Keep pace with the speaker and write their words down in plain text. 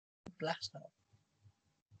blast off.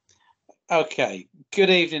 Okay, good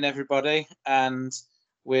evening, everybody, and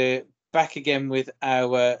we're back again with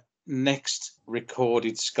our next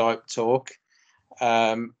recorded Skype talk.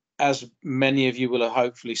 As many of you will have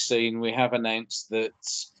hopefully seen, we have announced that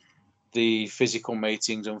the physical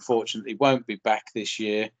meetings unfortunately won't be back this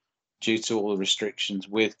year due to all the restrictions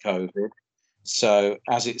with COVID. So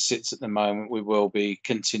as it sits at the moment, we will be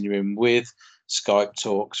continuing with Skype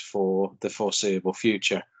talks for the foreseeable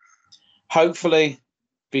future. Hopefully,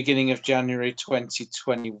 beginning of January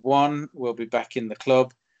 2021, we'll be back in the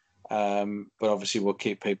club, but obviously we'll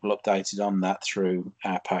keep people updated on that through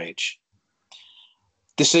our page.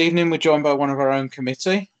 This evening, we're joined by one of our own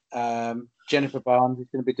committee. Jennifer Barnes is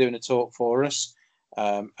going to be doing a talk for us,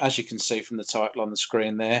 as you can see from the title on the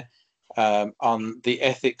screen there, on the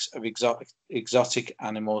ethics of exotic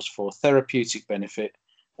animals for therapeutic benefit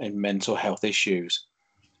in mental health issues.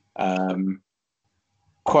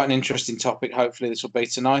 Quite an interesting topic. Hopefully this will be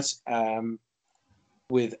tonight.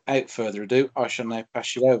 Without further ado, I shall now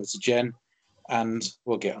pass you over to Jen and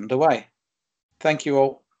we'll get underway. Thank you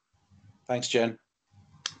all. Thanks, Jen.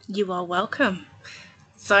 You are welcome.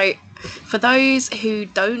 So for those who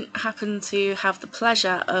don't happen to have the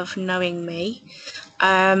pleasure of knowing me,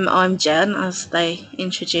 I'm Jen, as they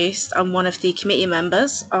introduced. I'm one of the committee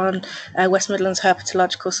members on West Midlands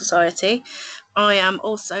Herpetological Society. I am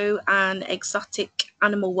also an exotic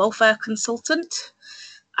animal welfare consultant.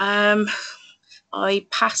 I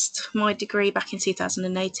passed my degree back in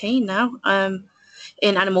 2018 now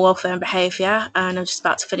in Animal Welfare and Behaviour, and I'm just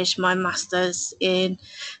about to finish my Masters in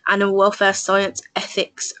Animal Welfare Science,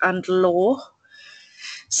 Ethics and Law.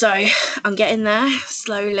 So I'm getting there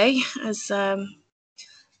slowly, as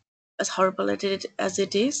horrible as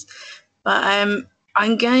it is. But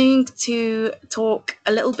I'm going to talk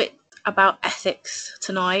a little bit about ethics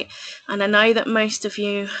tonight, and I know that most of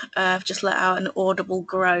you have just let out an audible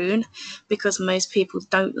groan because most people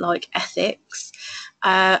don't like ethics,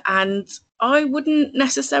 and I wouldn't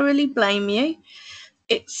necessarily blame you.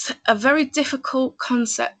 It's a very difficult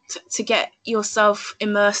concept to get yourself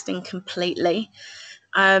immersed in completely.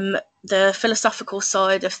 The philosophical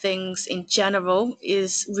side of things in general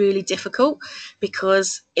is really difficult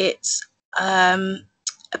because it's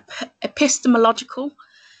epistemological.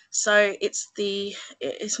 So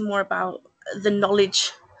it's more about the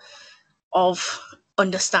knowledge of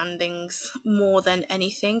understandings more than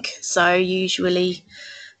anything. So usually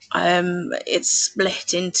it's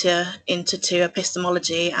split into two,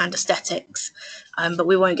 epistemology and aesthetics, but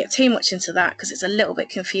we won't get too much into that because it's a little bit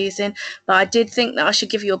confusing. But I did think that I should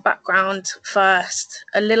give you a background first,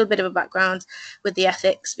 a little bit of a background with the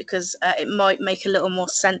ethics, because it might make a little more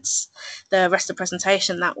sense the rest of the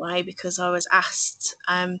presentation that way, because I was asked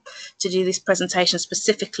to do this presentation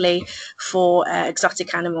specifically for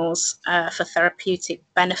exotic animals for therapeutic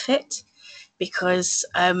benefit, because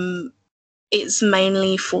it's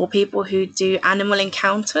mainly for people who do animal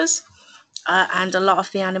encounters, and a lot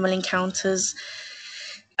of the animal encounters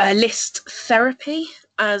list therapy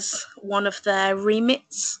as one of their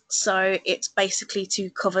remits. So it's basically to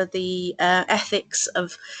cover the ethics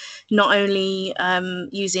of not only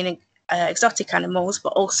using exotic animals,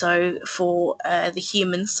 but also for the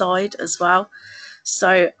human side as well.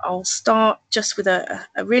 So I'll start just with a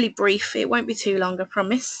really brief, it won't be too long, I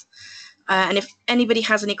promise. And if anybody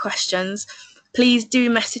has any questions, please do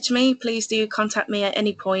message me. Please do contact me at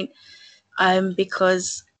any point,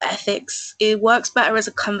 because ethics, it works better as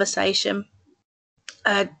a conversation.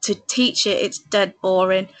 To teach it, it's dead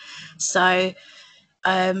boring. So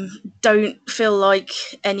don't feel like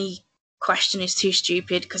any question is too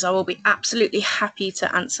stupid, because I will be absolutely happy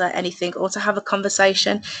to answer anything or to have a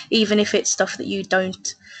conversation, even if it's stuff that you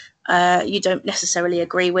don't necessarily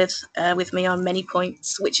agree with me on many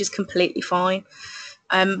points, which is completely fine.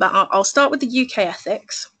 But I'll start with the UK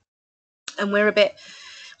ethics, and we're a bit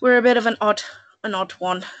of an odd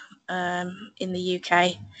one in the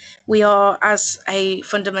UK. We are, as a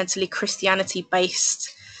fundamentally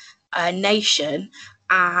Christianity-based nation,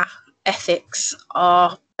 our ethics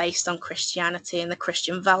are based on Christianity and the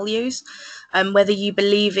Christian values. Whether you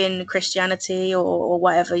believe in Christianity or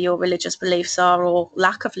whatever your religious beliefs are, or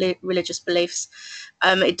lack of religious beliefs,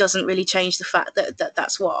 it doesn't really change the fact that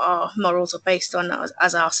that's what our morals are based on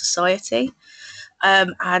as our society.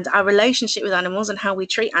 And our relationship with animals and how we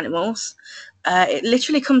treat animals, it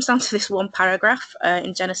literally comes down to this one paragraph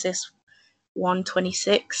in Genesis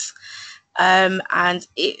 1:26. And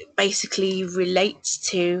it basically relates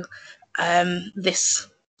to this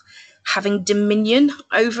having dominion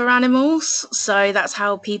over animals. So that's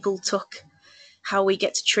how people took how we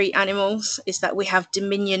get to treat animals, is that we have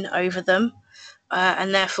dominion over them.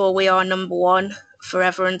 and therefore we are number one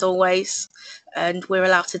forever and always, and we're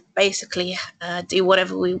allowed to basically do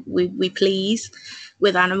whatever we please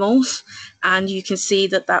with animals. And you can see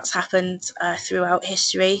that that's happened throughout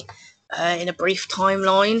history. In a brief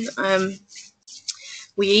timeline,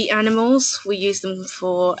 we eat animals, we use them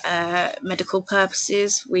for medical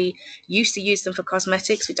purposes, we used to use them for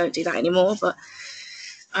cosmetics, we don't do that anymore, but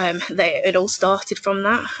it all started from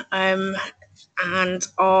that. And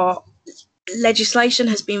our legislation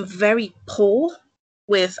has been very poor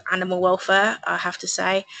with animal welfare, I have to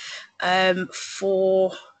say,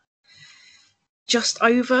 for just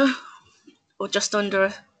over or just under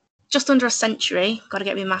a century. Got to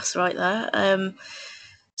get my maths right there.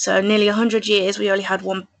 So nearly 100 years, we only had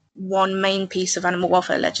one main piece of animal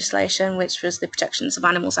welfare legislation, which was the Protections of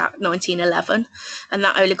Animals Act 1911, and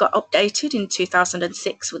that only got updated in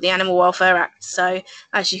 2006 with the Animal Welfare Act. So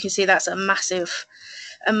as you can see, that's a massive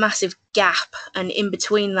gap, and in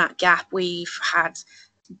between that gap we've had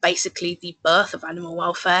basically the birth of animal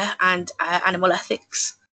welfare and animal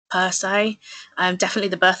ethics per se, definitely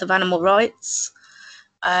the birth of animal rights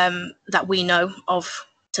that we know of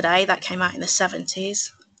today. That came out in the 70s.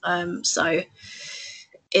 So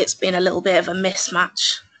it's been a little bit of a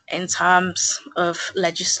mismatch in terms of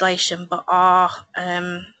legislation, but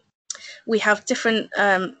we have different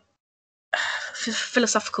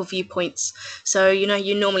philosophical viewpoints. So,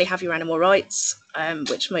 you normally have your animal rights,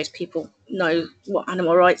 which most people know what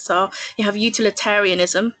animal rights are. You have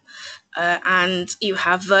utilitarianism, and you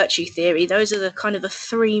have virtue theory. Those are the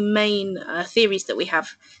three main theories that we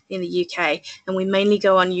have in the UK, and we mainly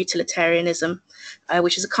go on utilitarianism,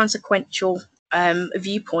 which is a consequential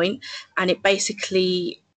viewpoint, and it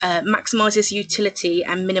basically maximizes utility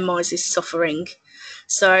and minimizes suffering.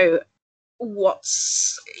 So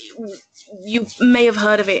you may have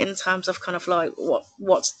heard of it in terms of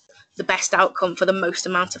what's the best outcome for the most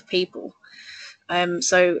amount of people.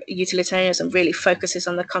 So utilitarianism really focuses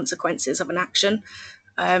on the consequences of an action,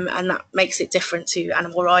 and that makes it different to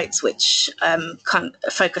animal rights, which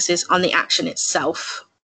focuses on the action itself.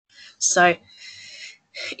 So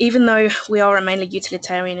even though we are a mainly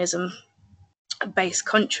utilitarianism-based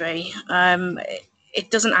country, it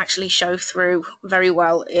doesn't actually show through very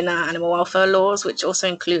well in our animal welfare laws, which also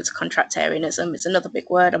includes contractarianism. It's another big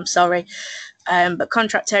word, I'm sorry. But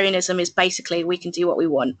contractarianism is basically we can do what we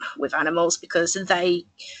want with animals because they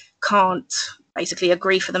can't basically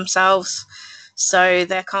agree for themselves. So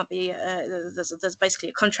there can't be, there's basically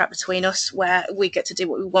a contract between us where we get to do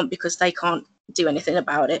what we want because they can't do anything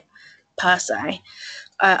about it per se.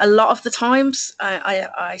 A lot of the times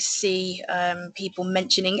I see people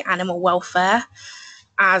mentioning animal welfare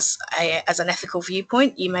as an ethical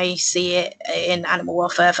viewpoint. You may see it in animal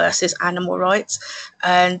welfare versus animal rights.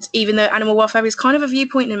 And even though animal welfare is kind of a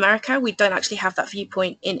viewpoint in America, we don't actually have that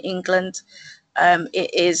viewpoint in England.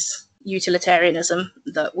 It is utilitarianism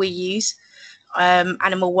that we use.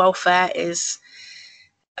 Animal welfare is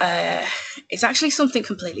actually something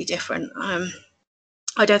completely different.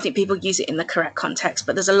 I don't think people use it in the correct context,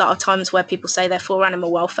 but there's a lot of times where people say they're for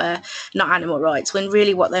animal welfare, not animal rights, when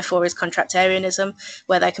really what they're for is contractarianism,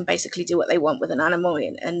 where they can basically do what they want with an animal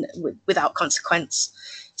and without consequence.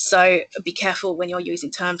 So be careful when you're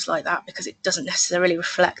using terms like that because it doesn't necessarily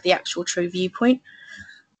reflect the actual true viewpoint.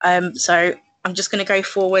 So I'm just going to go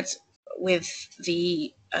forward with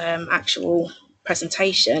the actual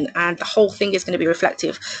presentation, and the whole thing is going to be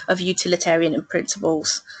reflective of utilitarian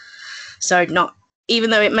principles. So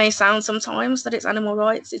even though it may sound sometimes that it's animal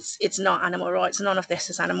rights, it's not animal rights. None of this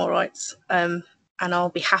is animal rights. And I'll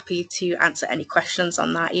be happy to answer any questions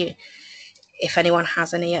on that if anyone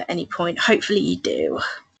has any at any point. Hopefully you do.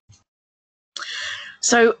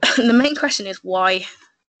 So the main question is why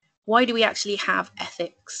do we actually have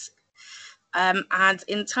ethics? And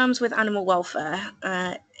in terms with animal welfare,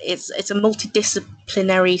 it's a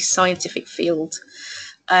multidisciplinary scientific field.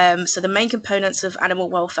 So the main components of animal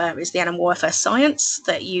welfare is the animal welfare science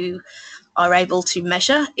that you are able to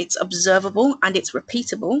measure. It's observable and it's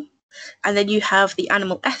repeatable. And then you have the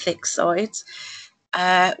animal ethics side,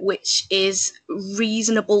 which is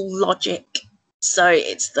reasonable logic. So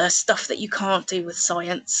it's the stuff that you can't do with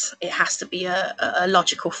science. It has to be a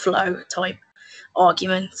logical flow type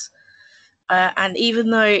argument. And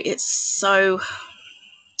even though it's so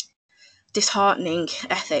disheartening,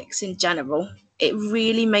 ethics in general, it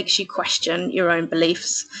really makes you question your own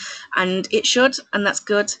beliefs, and it should, and that's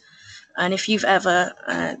good. And if you've ever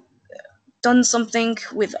done something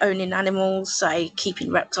with owning animals, say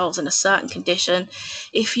keeping reptiles in a certain condition,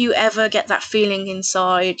 if you ever get that feeling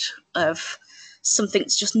inside of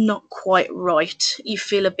something's just not quite right, you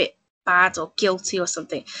feel a bit bad or guilty or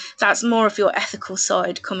something. That's more of your ethical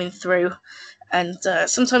side coming through. And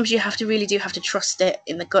sometimes you really do have to trust it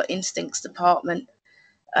in the gut instincts department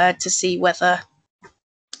to see whether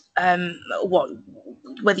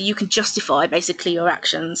you can justify basically your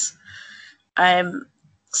actions.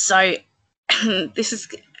 So this is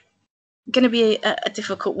going to be a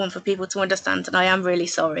difficult one for people to understand, and I am really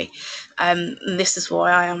sorry. This is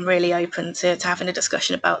why I am really open to having a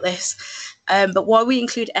discussion about this. But why we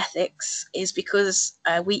include ethics is because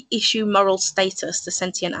we issue moral status to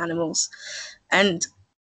sentient animals, and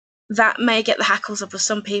that may get the hackles up of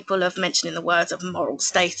some people of mentioning the words of moral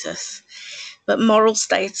status. But moral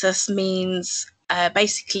status means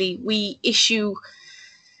basically we issue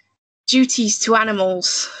duties to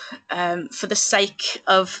animals for the sake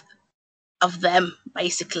of them,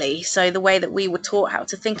 basically. So the way that we were taught how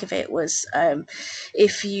to think of it was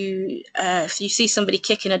if you see somebody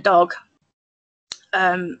kicking a dog,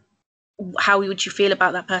 how would you feel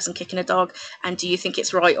about that person kicking a dog, and do you think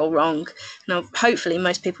it's right or wrong? Now, hopefully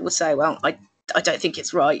most people would say, well, I don't think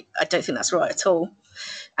it's right. I don't think that's right at all.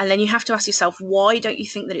 And then you have to ask yourself, why don't you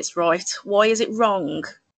think that it's right? Why is it wrong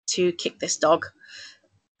to kick this dog?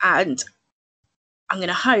 And I'm going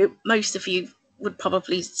to hope most of you would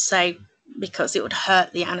probably say because it would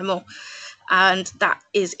hurt the animal, and that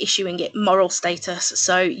is issuing it moral status.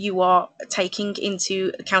 So you are taking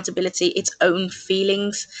into accountability its own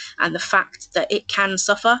feelings and the fact that it can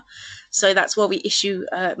suffer. So that's why we issue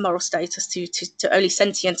moral status to only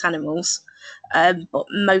sentient animals. But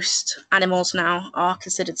most animals now are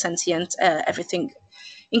considered sentient, everything,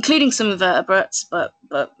 including some vertebrates, but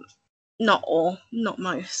not all, not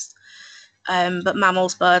most. But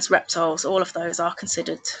mammals, birds, reptiles, all of those are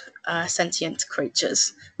considered sentient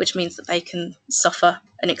creatures, which means that they can suffer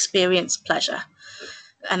and experience pleasure,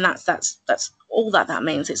 and that's all that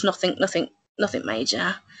means. It's nothing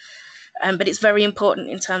major, but it's very important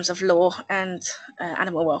in terms of law and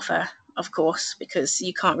animal welfare, of course, because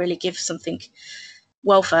you can't really give something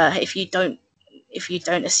welfare if you don't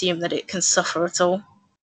assume that it can suffer at all.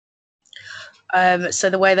 So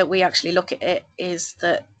the way that we actually look at it is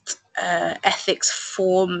that ethics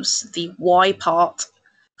forms the why part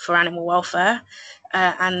for animal welfare,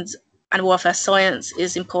 and animal welfare science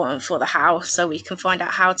is important for the how, so we can find out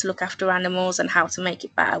how to look after animals and how to make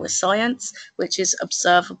it better with science, which is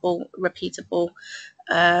observable, repeatable,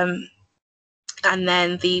 and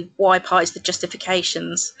then the why part is the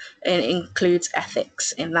justifications. It includes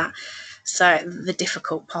ethics in that, so the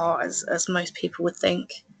difficult part, as most people would think.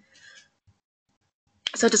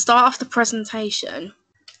 So to start off the presentation,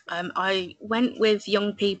 I went with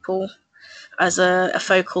young people as a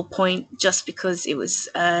focal point just because it was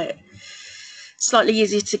slightly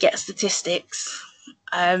easier to get statistics.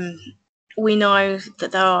 We know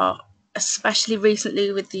that there are, especially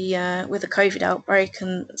recently with the COVID outbreak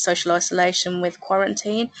and social isolation with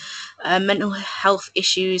quarantine, mental health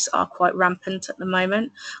issues are quite rampant at the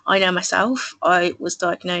moment. I know myself, I was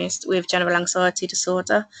diagnosed with general anxiety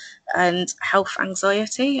disorder and health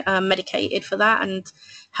anxiety, medicated for that, and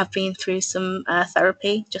have been through some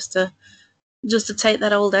therapy just to take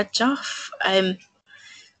that old edge off.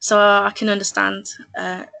 So I can understand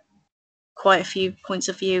quite a few points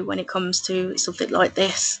of view when it comes to something like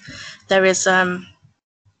this. There is a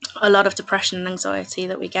lot of depression and anxiety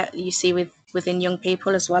that you see within young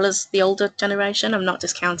people as well as the older generation. I'm not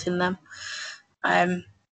discounting them.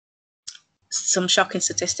 Some shocking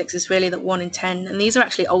statistics is really that 1 in 10, and these are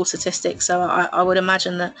actually old statistics, so I would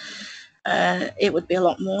imagine that it would be a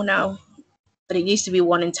lot more now, but it used to be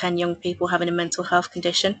 1 in 10 young people having a mental health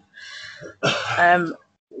condition,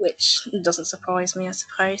 which doesn't surprise me, I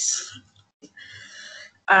suppose.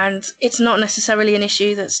 And it's not necessarily an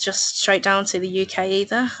issue that's just straight down to the UK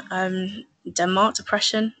either. Denmark,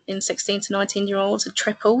 depression in 16 to 19-year-olds had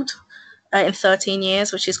tripled in 13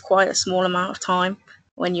 years, which is quite a small amount of time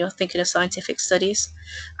when you're thinking of scientific studies.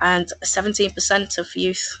 And 17% of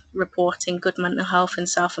youth reporting good mental health in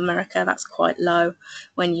South America. That's quite low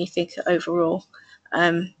when you think overall.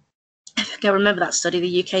 I think I remember that study,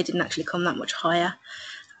 the UK didn't actually come that much higher.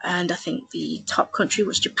 And I think the top country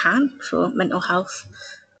was Japan for mental health.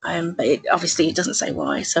 But it doesn't say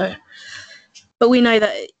why. So, but we know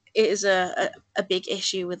that it is a big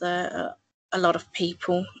issue with a lot of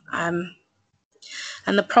people,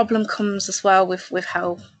 and the problem comes as well with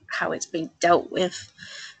how it's been dealt with.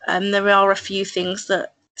 There are a few things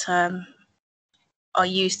that are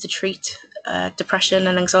used to treat depression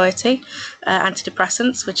and anxiety,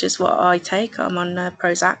 antidepressants, which is what I take. I'm on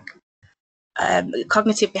Prozac.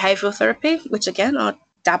 Cognitive behavioural therapy, which again I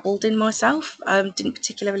dabbled in myself, didn't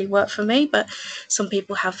particularly work for me, but some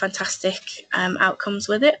people have fantastic outcomes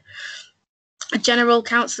with it. general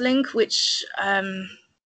counselling, which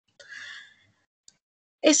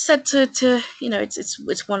is said to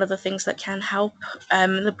it's one of the things that can help.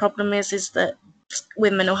 The problem is that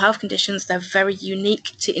with mental health conditions, they're very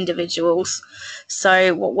unique to individuals.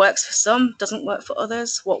 So what works for some doesn't work for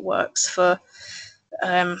others. What works for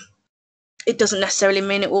it doesn't necessarily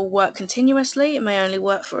mean it will work continuously. It may only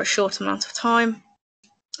work for a short amount of time,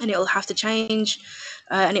 and it'll have to change.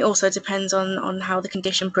 And it also depends on how the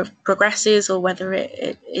condition progresses, or whether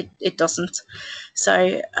it doesn't.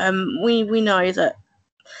 So we know that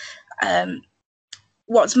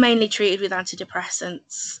what's mainly treated with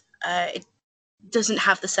antidepressants, it doesn't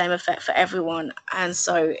have the same effect for everyone, and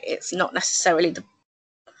so it's not necessarily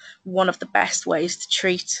one of the best ways to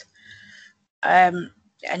treat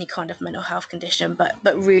any kind of mental health condition,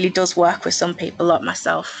 but really does work with some people like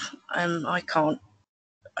myself. I can't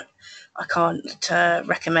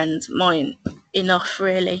recommend mine enough,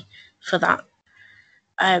 really, for that.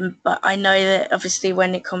 But I know that obviously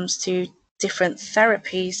when it comes to different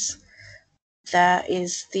therapies, there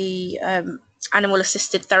is the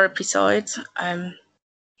animal-assisted therapy side,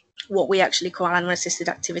 what we actually call animal-assisted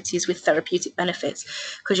activities with therapeutic benefits,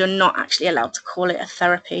 because you're not actually allowed to call it a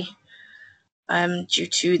therapy due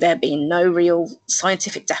to there being no real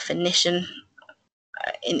scientific definition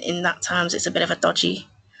in that terms. It's a bit of a dodgy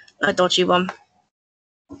one.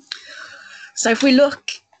 So if we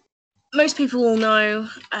look, most people will know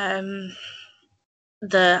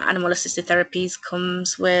the animal-assisted therapies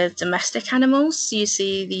comes with domestic animals. So you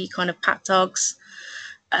see the kind of pat dogs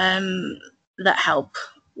that help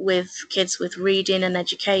with kids with reading and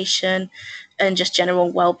education and just general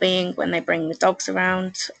well-being when they bring the dogs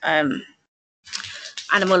around.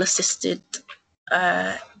 Animal-assisted,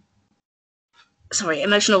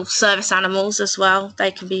 emotional service animals as well,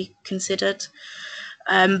 they can be considered.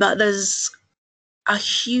 But there's a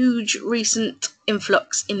huge recent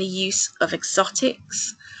influx in the use of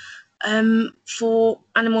exotics for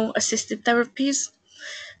animal-assisted therapies.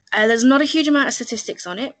 There's not a huge amount of statistics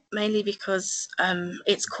on it, mainly because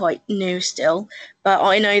it's quite new still. But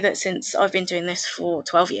I know that since I've been doing this for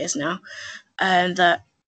 12 years now, that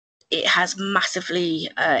it has massively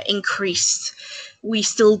increased. We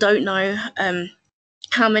still don't know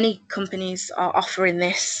how many companies are offering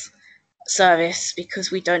this service,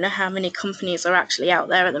 because we don't know how many companies are actually out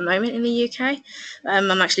there at the moment in the UK.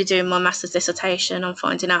 I'm actually doing my master's dissertation on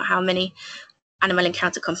finding out how many animal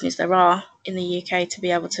encounter companies there are in the UK to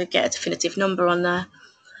be able to get a definitive number on there.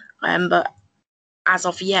 But as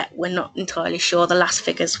of yet, we're not entirely sure. The last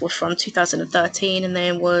figures were from 2013, and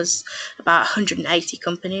there was about 180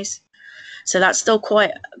 companies. So that's still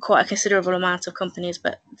quite a considerable amount of companies,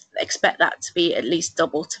 but expect that to be at least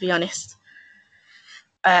double, to be honest.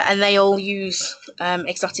 And they all use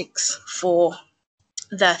exotics for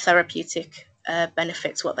their therapeutic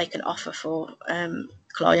benefits, what they can offer for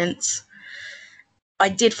clients. I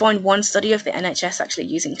did find one study of the NHS actually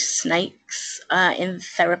using snakes in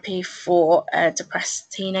therapy for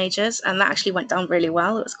depressed teenagers, and that actually went down really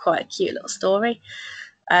well. It was quite a cute little story.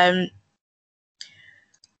 And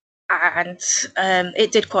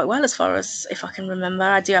it did quite well, as far as if I can remember.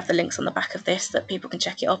 I do have the links on the back of this that people can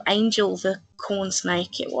check it up. Angel, the corn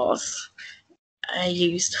snake, it was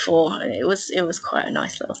used for. It was quite a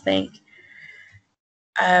nice little thing.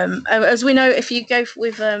 As we know, if you go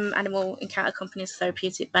with animal encounter companies'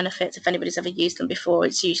 therapeutic benefits, if anybody's ever used them before,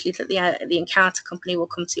 it's usually that the encounter company will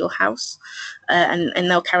come to your house and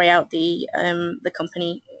they'll carry out the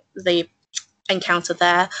encounter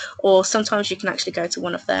there, or sometimes you can actually go to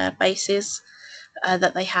one of their bases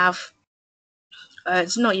that they have.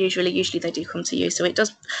 It's not usually they do come to you, so it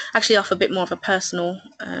does actually offer a bit more of a personal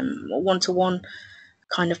one-to-one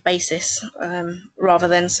kind of basis rather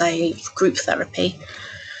than, say, group therapy.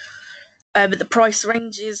 But the price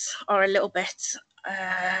ranges are a little bit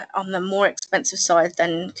on the more expensive side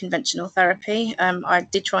than conventional therapy. I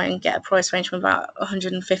did try and get a price range from about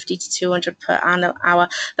 150 to 200 per hour.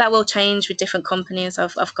 That will change with different companies.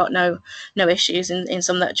 I've got no issues in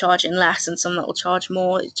some that are charging less and some that will charge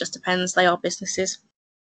more. It just depends. They are businesses.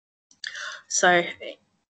 So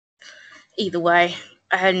either way,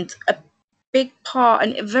 and a big part,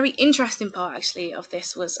 and a very interesting part actually of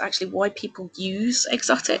this, was actually why people use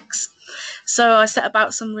exotics. So I set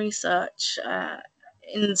about some research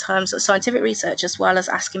in terms of scientific research, as well as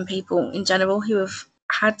asking people in general who have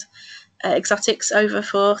had exotics over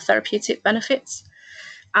for therapeutic benefits.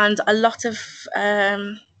 And a lot of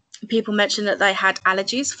people mentioned that they had fur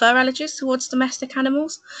allergies towards domestic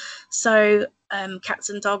animals. So cats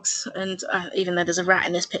and dogs, and even though there's a rat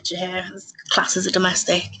in this picture here, it's classed as a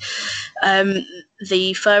domestic,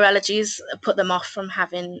 the fur allergies put them off from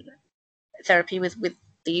having therapy with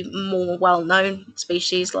the more well-known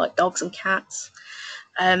species like dogs and cats.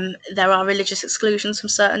 There are religious exclusions from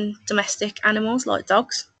certain domestic animals like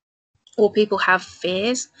dogs, or people have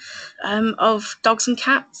fears of dogs and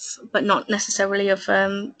cats, but not necessarily of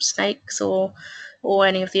snakes or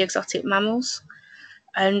any of the exotic mammals.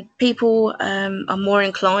 And people are more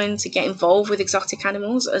inclined to get involved with exotic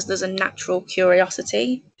animals as there's a natural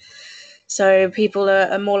curiosity. So people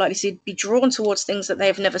are more likely to be drawn towards things that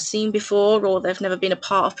they've never seen before or they've never been a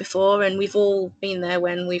part of before. And we've all been there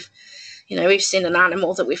when we've seen an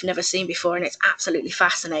animal that we've never seen before, and it's absolutely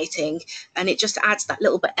fascinating. And it just adds that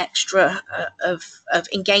little bit extra of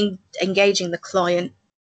engaging the client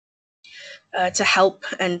to help.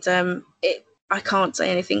 And I can't say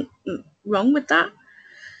anything wrong with that.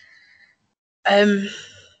 A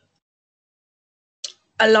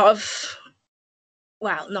lot of,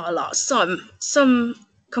 well, not a lot, some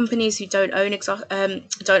companies who don't own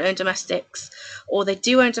domestics, or they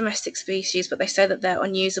do own domestic species, but they say that they're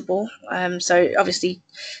unusable. So obviously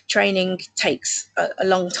training takes a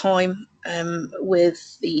long time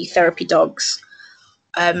with the therapy dogs.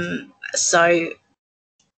 So it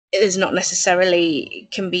is not necessarily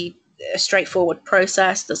can be a straightforward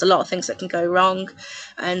process. There's a lot of things that can go wrong,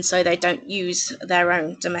 and so they don't use their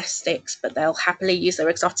own domestics, but they'll happily use their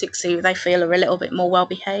exotics who they feel are a little bit more well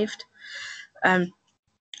behaved. And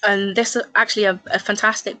this is actually a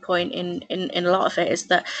fantastic point in a lot of it, is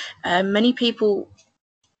that many of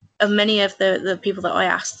the people that I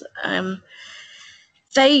asked,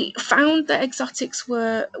 they found that exotics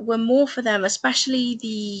were more for them, especially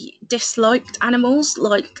the disliked animals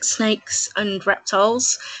like snakes and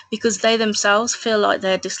reptiles, because they themselves feel like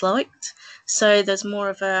they're disliked. So there's more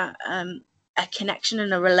of a connection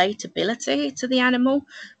and a relatability to the animal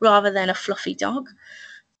rather than a fluffy dog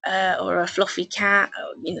or a fluffy cat,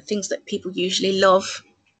 or, things that people usually love.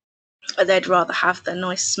 They'd rather have the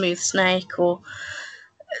nice smooth snake or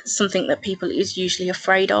something that people is usually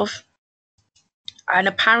afraid of. And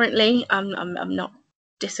apparently, I'm not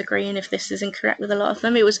disagreeing if this is incorrect with a lot of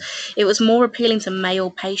them. It was more appealing to male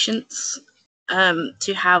patients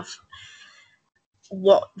to have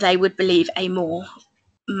what they would believe a more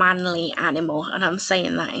manly animal, and I'm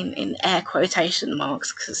saying that in air quotation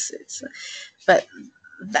marks because it's, but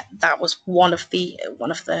that was one of the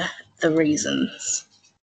reasons.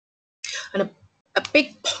 And a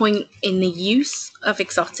big point in the use of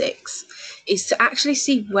exotics is to actually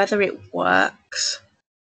see whether it works.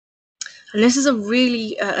 And this is a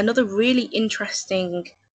really another really interesting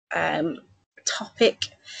topic,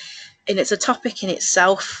 and it's a topic in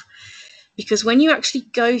itself, because when you actually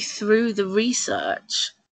go through the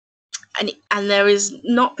research, and there is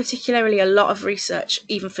not particularly a lot of research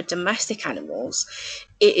even for domestic animals,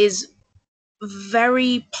 it is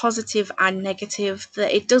very positive and negative,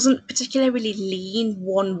 that it doesn't particularly lean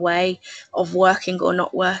one way of working or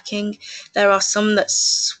not working. There are some that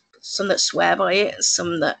swear by it,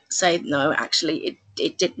 some that say no, actually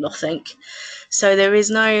it did nothing. So there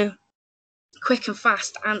is no quick and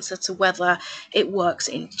fast answer to whether it works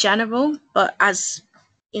in general, but as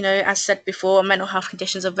said before, mental health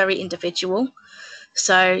conditions are very individual,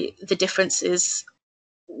 so the differences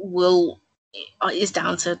is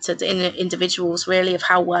down to the individuals really of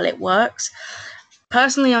how well it works.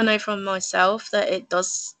 Personally, I know from myself that it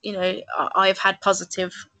does. I've had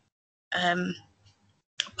positive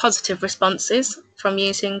responses from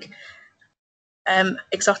using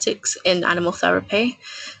exotics in animal therapy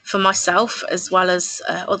for myself as well as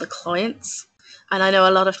other clients. And I know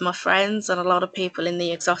a lot of my friends and a lot of people in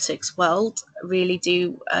the exotics world really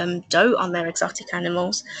do dote on their exotic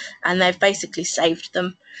animals, and they've basically saved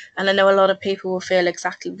them. And I know a lot of people will feel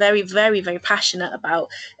exactly very, very, very passionate about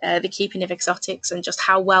the keeping of exotics and just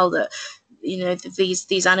how well that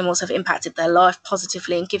these animals have impacted their life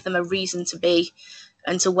positively and give them a reason to be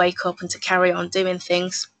and to wake up and to carry on doing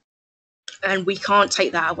things. And we can't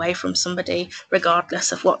take that away from somebody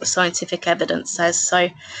regardless of what the scientific evidence says. So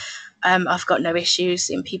I've got no issues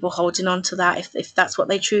in people holding on to that. If that's what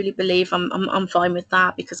they truly believe, I'm fine with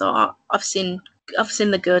that, because I've seen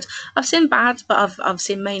the good. I've seen bad, but I've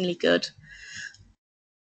seen mainly good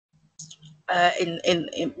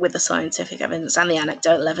in with the scientific evidence and the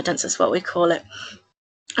anecdotal evidence, is what we call it.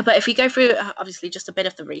 But if we go through, obviously, just a bit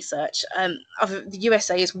of the research, the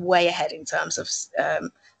USA is way ahead in terms of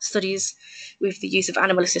studies with the use of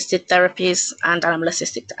animal-assisted therapies and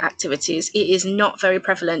animal-assisted activities. It is not very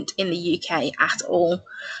prevalent in the UK at all.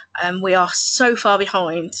 We are so far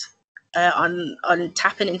behind on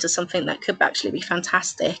tapping into something that could actually be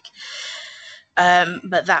fantastic.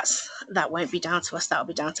 But that won't be down to us. That'll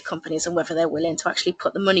be down to companies and whether they're willing to actually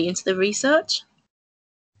put the money into the research.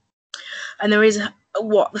 And there is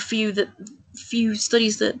the few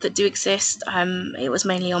studies that do exist. It was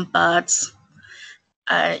mainly on birds,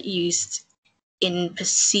 used in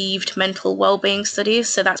perceived mental well-being studies.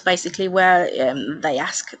 So that's basically where they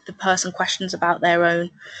ask the person questions about their own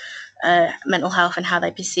mental health and how they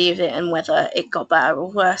perceive it, and whether it got better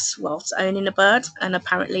or worse whilst owning a bird. And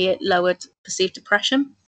apparently it lowered perceived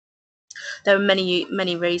depression. There are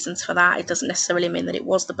many reasons for that. It doesn't necessarily mean that it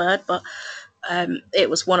was the bird, but it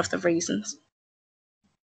was one of the reasons.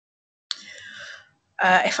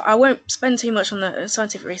 If I won't spend too much on the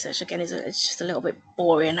scientific research, again, it's just a little bit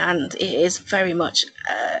boring, and it is very much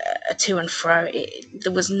a to and fro.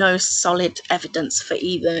 There was no solid evidence for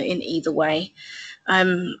in either way.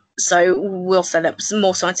 So we'll say that some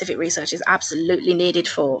more scientific research is absolutely needed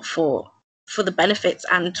for the benefits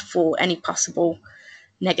and for any possible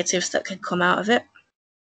negatives that could come out of it.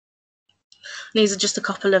 These are just a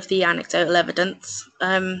couple of the anecdotal evidence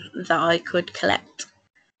that I could collect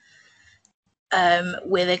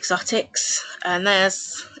with exotics. And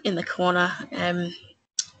there's in the corner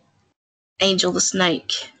Angel the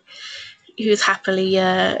snake, who's happily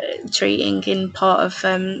treating in part of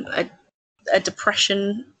a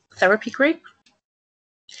depression therapy group.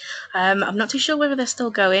 I'm not too sure whether they're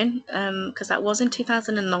still going, because that was in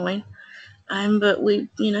 2009. But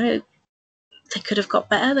they could have got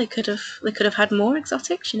better. They could have had more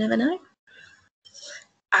exotics. You never know.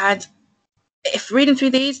 And if reading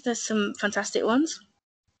through these, there's some fantastic ones,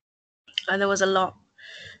 and there was a lot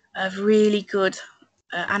of really good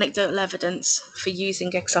anecdotal evidence for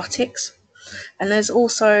using exotics. And there's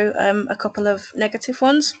also a couple of negative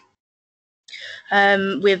ones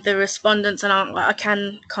with the respondents, and I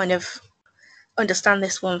can kind of understand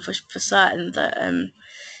this one for certain, that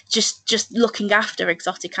just looking after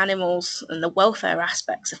exotic animals and the welfare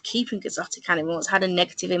aspects of keeping exotic animals had a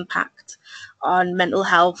negative impact on mental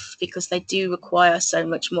health, because they do require so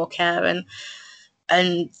much more care.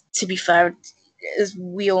 And to be fair, as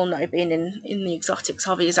we all know, being in the exotics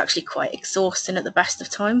hobby is actually quite exhausting at the best of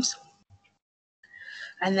times.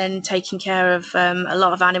 And then taking care of a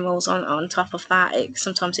lot of animals on top of that,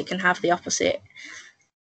 sometimes it can have the opposite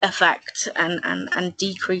effect and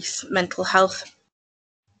decrease mental health.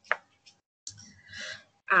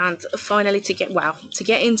 And finally, to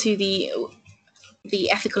get into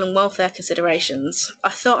the ethical and welfare considerations, I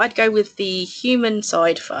thought I'd go with the human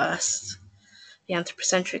side first, the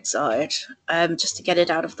anthropocentric side, just to get it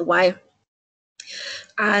out of the way.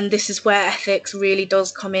 And this is where ethics really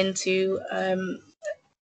does come into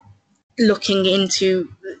looking into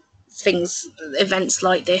events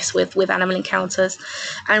like this with animal encounters.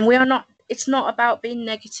 And it's not about being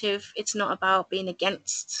negative, it's not about being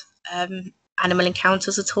against animal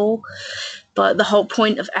encounters at all, but the whole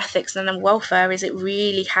point of ethics and animal welfare is it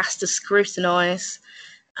really has to scrutinise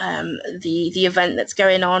the event that's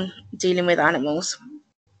going on dealing with animals.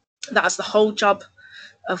 That's the whole job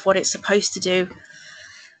of what it's supposed to do.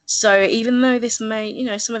 So even though this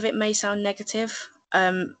may, some of it may sound negative,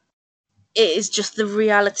 it is just the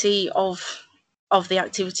reality of the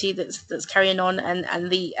activity that's carrying on,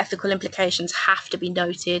 and the ethical implications have to be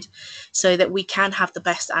noted so that we can have the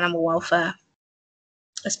best animal welfare,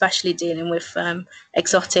 especially dealing with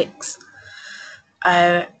exotics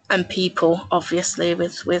and people, obviously,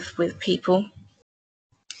 with people.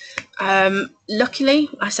 Luckily,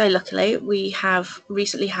 we have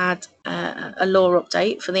recently had a law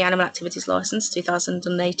update for the Animal Activities Licence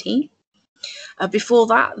 2018. Before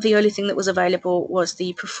that, the only thing that was available was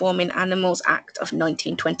the Performing Animals Act of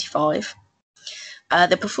 1925.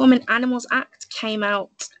 The Performing Animals Act came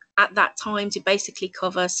out at that time to basically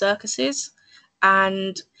cover circuses.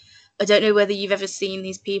 And I don't know whether you've ever seen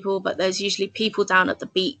these people, but there's usually people down at the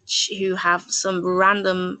beach who have some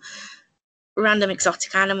random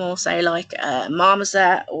exotic animals, say like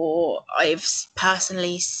marmoset, or I've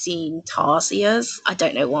personally seen tarsiers, I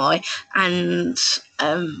don't know why, and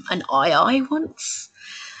an eye once.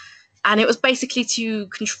 And it was basically to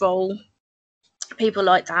control people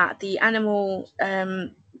like that. The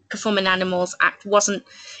Performing Animals Act was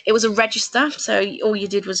a register, so all you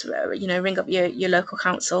did was ring up your local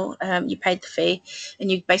council, you paid the fee,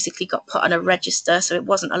 and you basically got put on a register, so it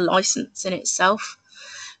wasn't a license in itself.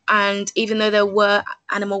 And even though there were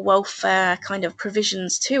animal welfare kind of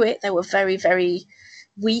provisions to it, they were very, very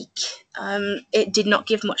weak. It did not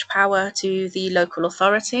give much power to the local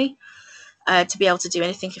authority to be able to do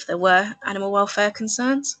anything if there were animal welfare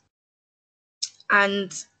concerns.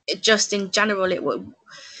 And just in general, it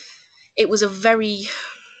was a very...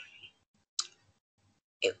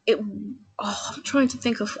 I'm trying to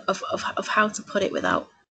think of how to put it without...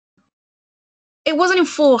 It wasn't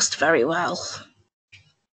enforced very well.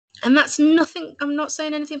 And that's nothing, I'm not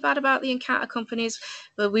saying anything bad about the encounter companies,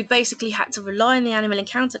 but we basically had to rely on the animal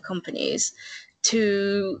encounter companies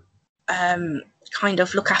to kind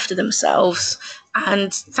of look after themselves.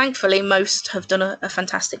 And thankfully, most have done a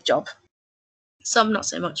fantastic job. Some not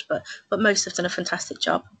so much, but most have done a fantastic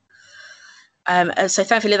job. So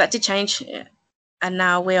thankfully that did change. And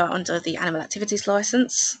now we are under the animal activities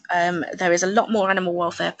license. There is a lot more animal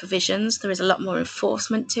welfare provisions. There is a lot more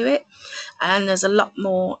enforcement to it. And there's a lot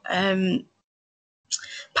more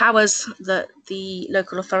powers that the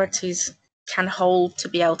local authorities can hold to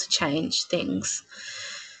be able to change things.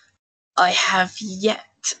 I have yet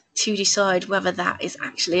to decide whether that is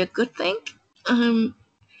actually a good thing.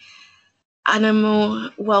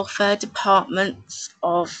 Animal welfare departments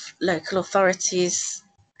of local authorities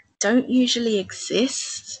don't usually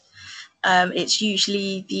exist. It's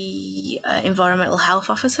usually the environmental health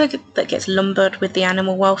officer that gets lumbered with the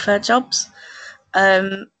animal welfare jobs.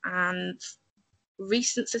 And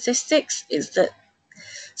recent statistics is that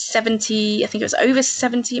 70, I think it was over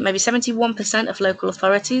 70, maybe 71% of local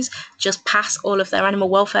authorities just pass all of their animal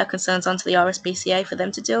welfare concerns onto the RSPCA for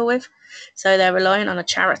them to deal with. So they're relying on a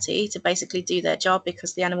charity to basically do their job,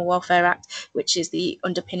 because the Animal Welfare Act, which is the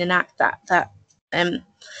underpinning act, that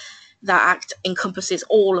act encompasses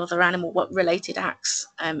all other animal related acts.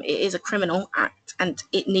 It is a criminal act, and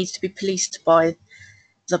it needs to be policed by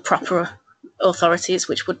the proper authorities,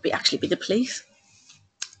 which would actually be the police.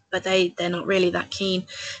 But they're not really that keen,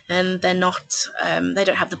 and they're not. They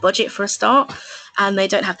don't have the budget for a start, and they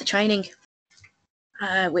don't have the training,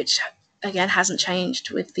 which again hasn't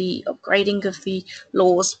changed with the upgrading of the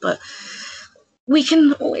laws. But we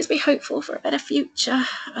can always be hopeful for a better future.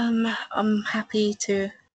 I'm happy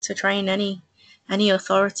to train any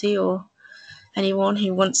authority or anyone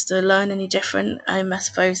who wants to learn any different. I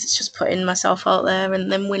suppose it's just putting myself out there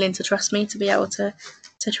and them willing to trust me to be able to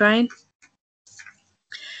train.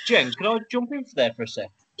 Jen, can I jump in there for a sec?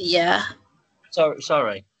 Yeah.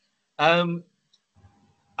 Sorry. I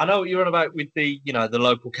know what you're on about with the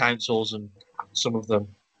local councils, and some of them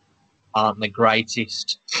aren't the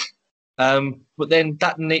greatest. But then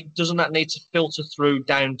doesn't that need to filter through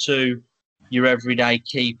down to your everyday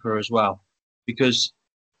keeper as well? Because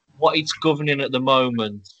what it's governing at the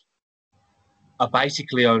moment are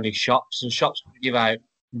basically only shops, and shops can give out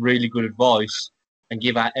really good advice and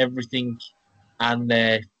give out everything, and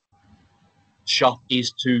their shop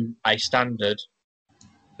is to a standard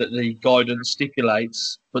that the guidance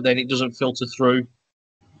stipulates, but then it doesn't filter through.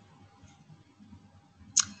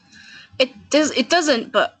 It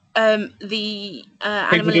doesn't, but the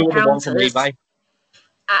animal encounters.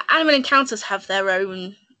 Animal encounters have their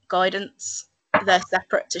own guidance. They're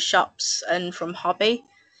separate to shops and from hobby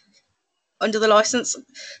under the license.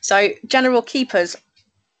 So general keepers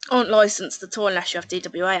aren't licensed at all unless you have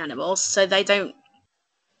DWA animals. So they don't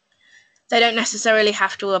necessarily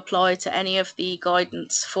have to apply to any of the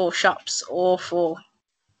guidance for shops or for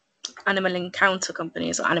animal encounter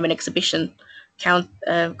companies or animal exhibition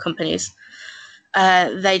companies.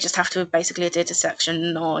 They just have to basically adhere to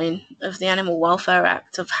Section 9 of the Animal Welfare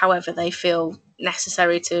Act, of however they feel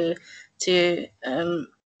necessary to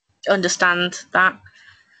understand that.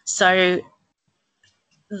 So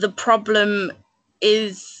the problem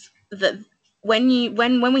is that when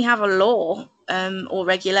we have a law or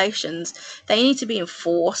regulations, they need to be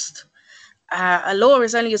enforced. A law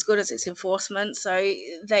is only as good as its enforcement. So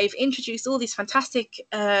they've introduced all these fantastic,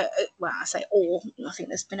 I say all, I think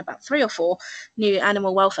there's been about 3 or 4 new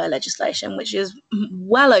animal welfare legislation, which is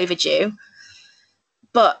well overdue.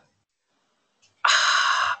 But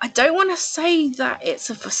I don't want to say that it's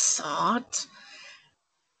a facade,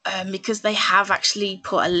 because they have actually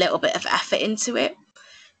put a little bit of effort into it.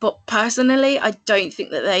 But personally, I don't think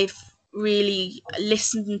that they've really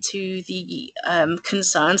listened to the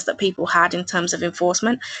concerns that people had in terms of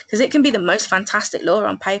enforcement, because it can be the most fantastic law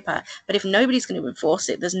on paper, but if nobody's going to enforce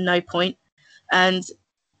it, there's no point. And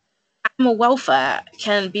animal welfare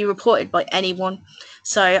can be reported by anyone.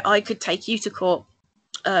 So I could take you to court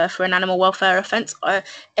for an animal welfare offence.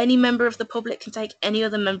 Any member of the public can take any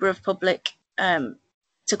other member of public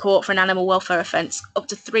to court for an animal welfare offence up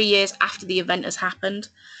to 3 years after the event has happened.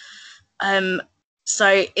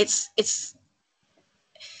 So it's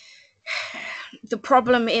the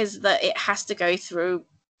problem is that it has to go through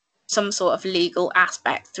some sort of legal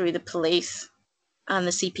aspect through the police and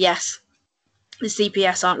the CPS. The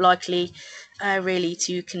CPS aren't likely really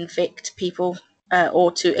to convict people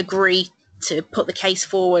or to agree to put the case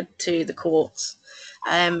forward to the courts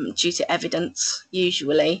due to evidence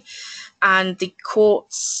usually. And the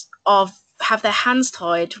courts of have their hands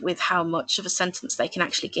tied with how much of a sentence they can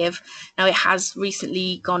actually give. Now, it has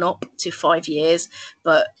recently gone up to 5 years,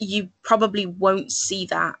 but you probably won't see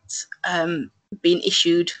that being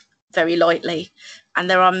issued very lightly. And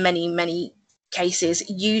there are many, many cases.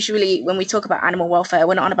 Usually when we talk about animal welfare,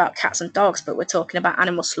 we're not on about cats and dogs, but we're talking about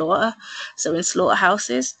animal slaughter. So in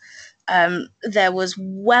slaughterhouses, there was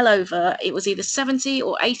well over, it was either 70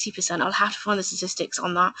 or 80%, I'll have to find the statistics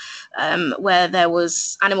on that, where there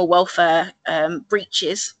was animal welfare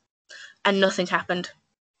breaches and nothing happened.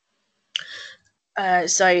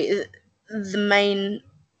 So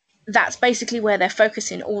that's basically where they're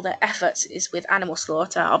focusing all their efforts, is with animal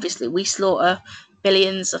slaughter. Obviously, we slaughter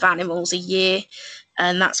billions of animals a year,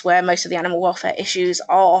 and that's where most of the animal welfare issues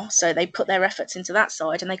are. So they put their efforts into that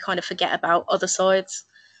side, and they kind of forget about other sides.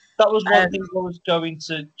 That was one thing I was going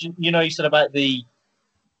to. You said about the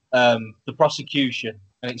prosecution,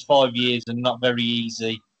 and it's 5 years and not very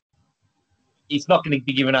easy. It's not going to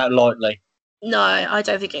be given out lightly. No, I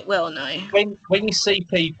don't think it will. No. When you see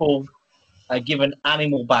people given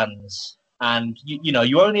animal bans, and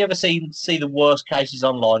you only ever see the worst cases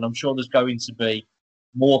online. I'm sure there's going to be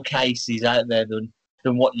more cases out there than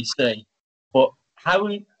what you see. But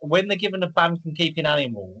when they're given a ban from keeping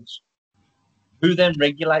animals, who then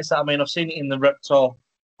regulates that? I mean, I've seen it in the reptile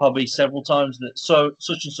hobby several times that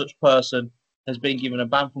such and such person has been given a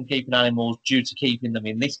ban from keeping animals due to keeping them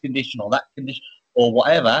in this condition or that condition or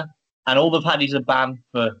whatever, and all they've had is a ban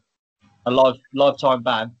for a lifetime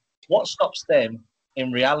ban. What stops them,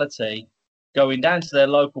 in reality, going down to their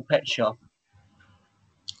local pet shop,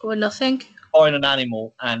 or nothing, buying an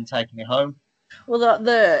animal and taking it home? Well,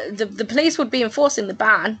 the police would be enforcing the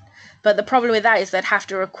ban, but the problem with that is they'd have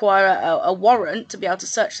to require a warrant to be able to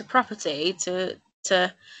search the property to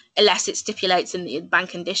unless it stipulates in the ban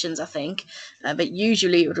conditions, I think. But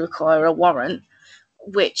usually it would require a warrant,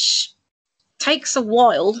 which takes a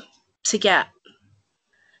while to get.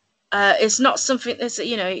 It's not something that's,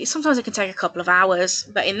 sometimes it can take a couple of hours,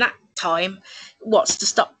 but in that time, what's to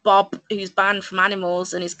stop Bob, who's banned from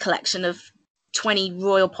animals and his collection of 20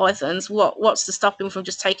 royal pythons, what's to stop him from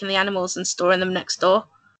just taking the animals and storing them next door?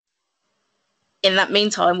 In that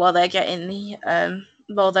meantime, while they're getting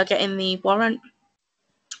the warrant,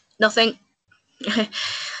 nothing.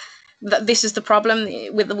 This is the problem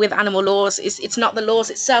with animal laws. It's not the laws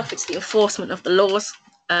itself; it's the enforcement of the laws.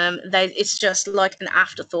 It's just like an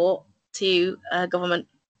afterthought to government.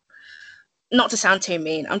 Not to sound too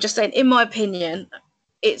mean, I'm just saying, in my opinion,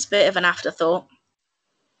 it's a bit of an afterthought.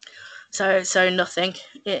 So nothing.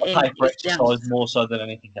 Paper exercise more so than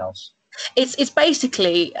anything else. It's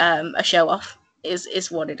basically a show off. Is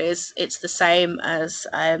what it is. It's the same as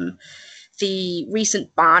the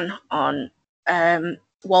recent ban on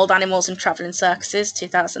wild animals and travelling circuses,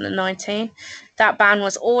 2019. That ban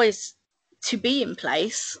was always to be in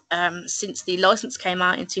place since the license came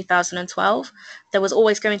out in 2012. There was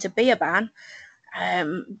always going to be a ban,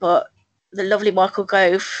 but the lovely Michael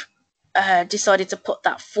Gove decided to put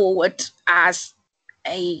that forward as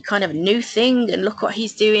a kind of new thing, and look what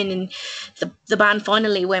he's doing, and the ban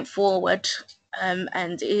finally went forward.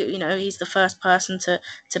 And he's the first person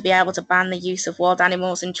to be able to ban the use of wild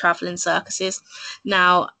animals in travelling circuses.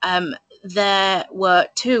 Now, there were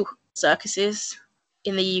 2 circuses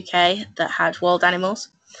in the UK that had wild animals,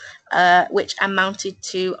 which amounted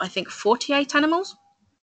to, I think, 48 animals.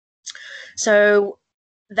 So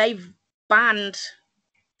they've banned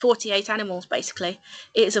 48 animals, basically.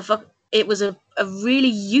 It was a really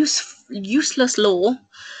useless law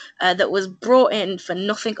that was brought in for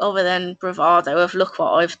nothing other than bravado of, look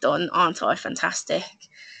what I've done, aren't I fantastic?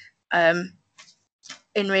 In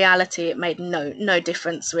reality, it made no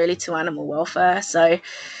difference really to animal welfare. So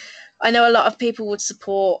I know a lot of people would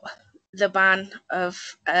support the ban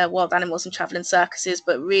of wild animals and travelling circuses,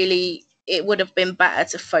 but really it would have been better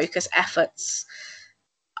to focus efforts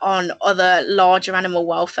on other larger animal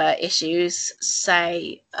welfare issues,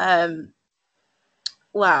 say,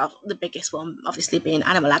 the biggest one obviously being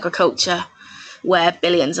animal agriculture, where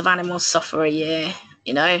billions of animals suffer a year.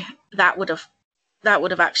 That would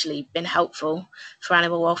have actually been helpful for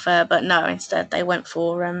animal welfare, but no, instead they went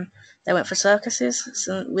for circuses.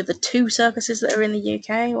 So with the 2 circuses that are in the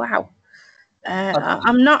UK, wow.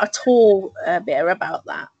 I'm not at all bitter about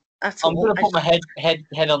that. I'm going to put my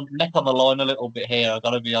neck on the line a little bit here. I've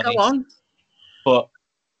got to be honest. Go on. But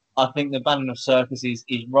I think the banning of circuses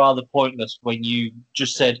is rather pointless when you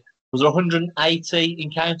just said, was there 180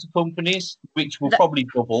 encounter companies, which will probably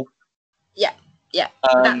double. Yeah.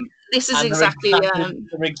 This is exactly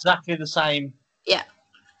they're exactly the same. Yeah.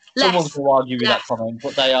 Someone will argue with that comment,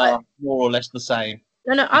 but they are more or less the same.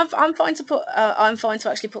 No, I'm fine to put. I'm fine to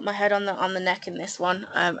actually put my head on the neck in this one.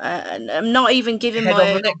 And I'm not even giving Head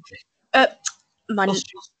on the neck. my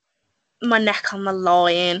Nostrils. my neck on the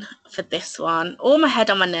line for this one, or my head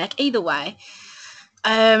on my neck. Either way.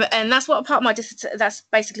 And that's what part of my that's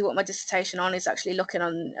basically what my dissertation on is, actually looking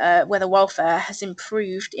on whether welfare has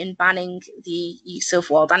improved in banning the use of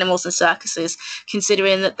wild animals in circuses,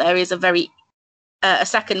 considering that there is a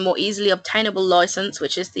second, more easily obtainable license,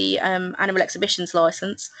 which is the animal exhibitions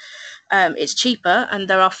license. It's cheaper, and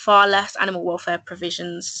there are far less animal welfare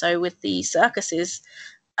provisions. So with the Circuses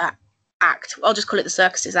Act, I'll just call it the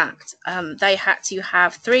Circuses Act, they had to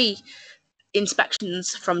have 3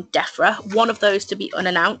 inspections from DEFRA, one of those to be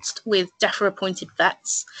unannounced with DEFRA appointed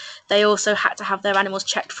vets. They also had to have their animals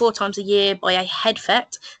checked 4 times a year by a head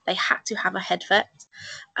vet. They had to have a head vet.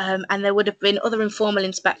 And there would have been other informal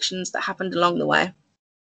inspections that happened along the way.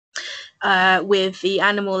 With the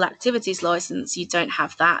animal activities license, you don't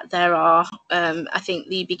have that. There are, I think,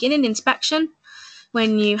 the beginning inspection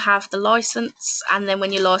when you have the license, and then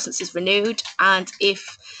when your license is renewed. And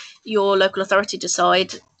if your local authority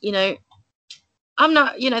decide, they'll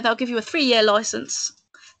give you a 3-year license,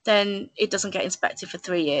 then it doesn't get inspected for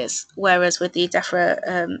 3 years. Whereas with the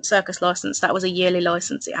DEFRA circus license, that was a yearly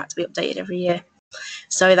license. It had to be updated every year.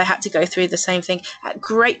 So they had to go through the same thing at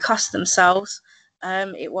great cost themselves.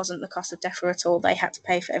 It wasn't the cost of DEFRA at all. They had to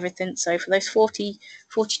pay for everything. So for those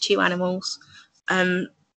 42 animals,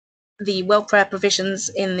 the welfare provisions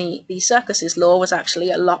in the circuses law was actually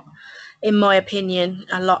a lot, in my opinion,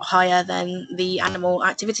 a lot higher than the animal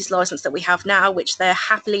activities license that we have now, which they're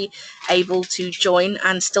happily able to join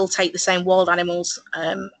and still take the same wild animals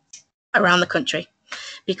around the country,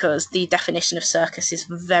 because the definition of circus is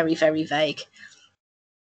very, very vague.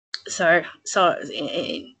 So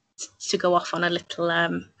to go off on a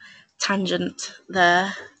little tangent there,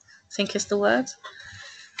 I think is the word.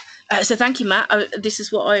 So thank you, Matt. This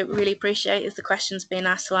is what I really appreciate, is the questions being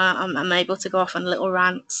asked, so I'm able to go off on little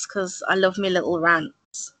rants, because I love me little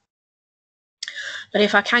rants. But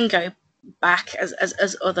if I can go back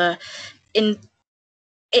as other in,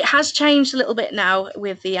 it has changed a little bit now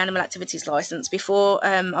with the animal activities license. Before,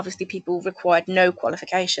 obviously, people required no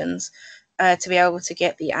qualifications to be able to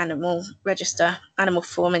get the animal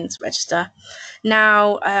performance register.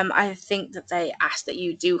 Now, I think that they ask that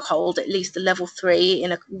you do hold at least a level 3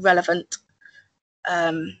 in a relevant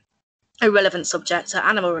subject, an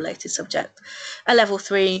animal related subject. A level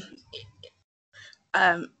 3,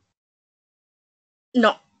 I'm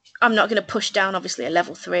not going to push down, obviously, a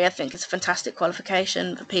level 3. I think it's a fantastic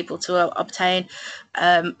qualification for people to obtain.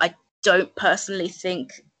 I don't personally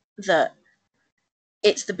think that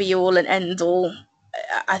it's the be all and end all.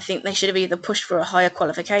 I think they should have either pushed for a higher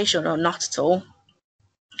qualification or not at all.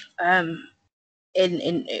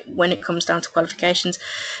 In when it comes down to qualifications,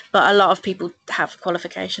 but a lot of people have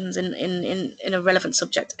qualifications in a relevant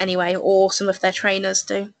subject anyway, or some of their trainers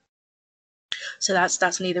do. So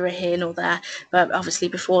that's neither a here nor there. But obviously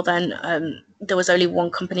before then, there was only one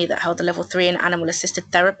company that held the level 3 in animal assisted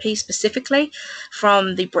therapy, specifically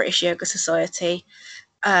from the British Yoga Society.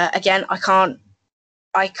 Again, I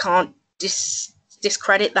can't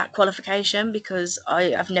discredit that qualification, because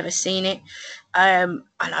I've never seen it, and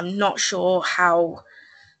I'm not sure how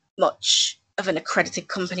much of an accredited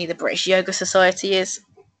company the British Yoga Society is.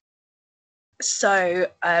 So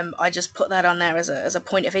I just put that on there as a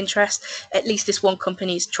point of interest. At least this one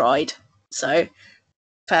company's tried, so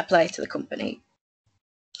fair play to the company.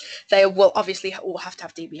 They will obviously all have to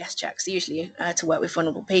have DBS checks, usually, to work with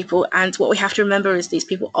vulnerable people. And what we have to remember is these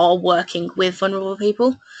people are working with vulnerable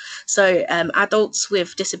people. So adults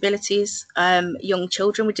with disabilities, young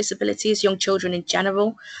children with disabilities, young children in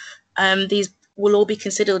general, these will all be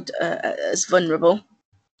considered as vulnerable.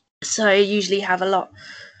 So usually have a lot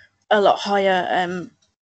higher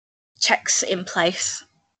checks in place.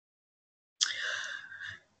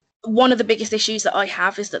 One of the biggest issues that I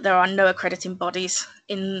have is that there are no accrediting bodies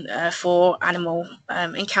in for animal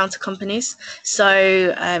encounter companies. So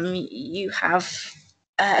you have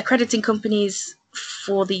accrediting companies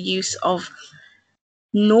for the use of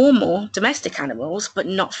normal domestic animals, but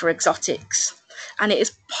not for exotics. And it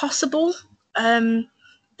is possible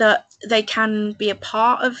that they can be a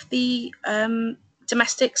part of the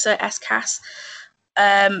domestic, so SCAS,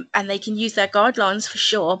 and they can use their guidelines for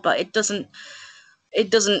sure, but it doesn't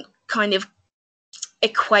kind of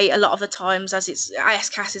equate a lot of the times, as it's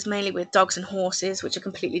SCAS is mainly with dogs and horses, which are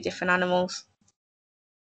completely different animals.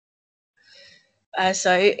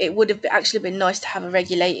 So it would have actually been nice to have a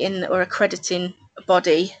regulating or accrediting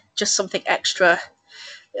body, just something extra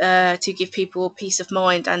to give people peace of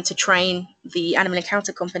mind and to train the animal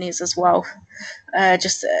encounter companies as well.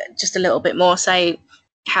 Just a little bit more. Say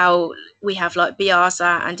how we have like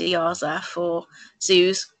BIASA and IASA for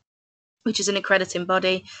zoos, which is an accrediting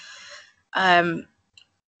body.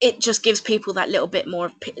 It just gives people that little bit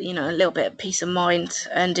more, a little bit of peace of mind,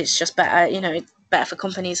 and it's just better, better for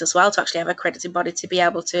companies as well to actually have an accredited body to be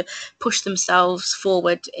able to push themselves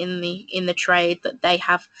forward in the trade, that they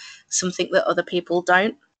have something that other people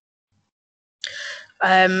don't.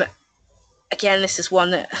 Again, this is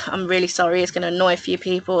one that I'm really sorry is going to annoy a few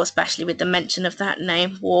people, especially with the mention of that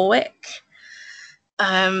name, Warwick.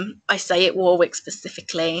 I say it Warwick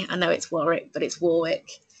specifically. I know it's Warwick, but it's Warwick.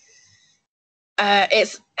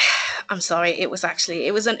 I'm sorry. It was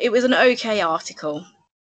an okay article.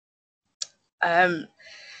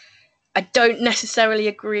 I don't necessarily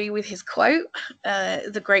agree with his quote.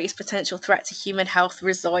 The greatest potential threat to human health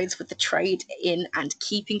resides with the trade in and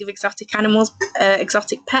keeping of exotic animals,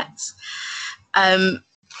 exotic pets. I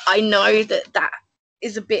know that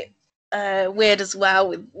is a bit weird as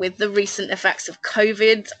well with the recent effects of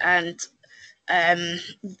COVID and a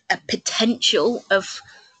potential of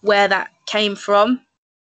where that came from,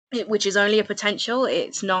 which is only a potential.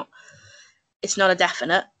 It's not a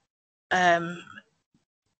definite.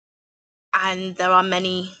 And there are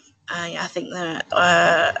many. I think there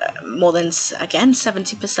are more than, again,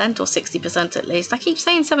 70% or 60% at least. I keep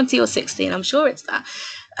saying 70 or 60, and I'm sure it's that.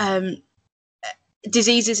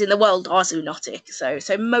 Diseases in the world are zoonotic,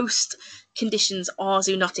 so most conditions are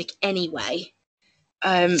zoonotic anyway,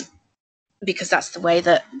 because that's the way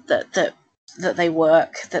that they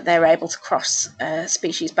work, that they're able to cross a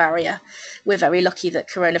species barrier. We're very lucky that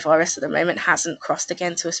coronavirus at the moment hasn't crossed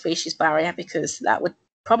again to a species barrier, because that would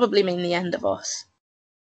probably mean the end of us.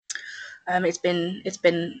 It's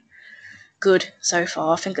been good so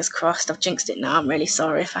far, fingers crossed. I've jinxed it now. I'm really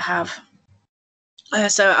sorry if I have.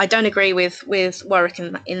 So I don't agree with Warwick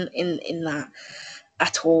in that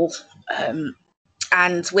at all.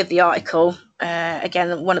 And with the article,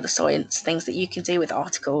 again, one of the science things that you can do with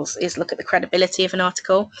articles is look at the credibility of an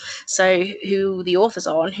article. So who the authors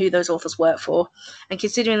are and who those authors work for. And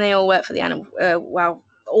considering they all work for the animal,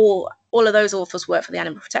 all of those authors work for the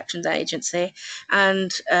Animal Protection Agency,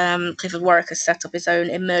 and Clifford Warwick has set up his own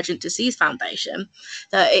Emergent Disease Foundation,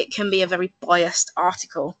 that it can be a very biased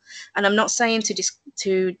article. And I'm not saying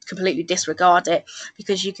to completely disregard it,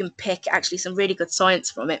 because you can pick actually some really good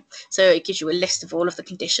science from it. So it gives you a list of all of the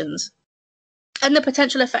conditions and the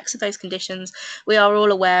potential effects of those conditions. We are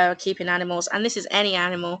all aware of keeping animals, and this is any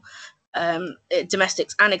animal,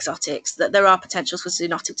 domestics and exotics, that there are potentials for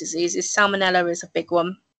zoonotic diseases. Salmonella is a big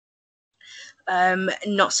one.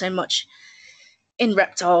 Not so much in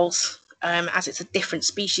reptiles, as it's a different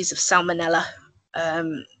species of salmonella.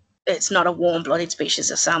 It's not a warm-blooded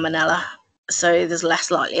species of salmonella, so there's less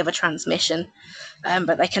likely of a transmission.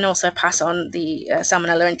 But they can also pass on the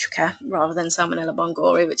Salmonella intrica rather than Salmonella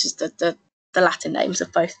bongori, which is the Latin names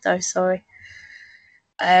of both those. Sorry.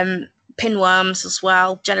 Pinworms as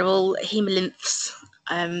well, general hemolymph.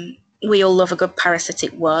 We all love a good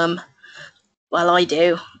parasitic worm. Well, I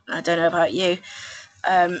do. I don't know about you.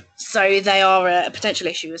 So they are a potential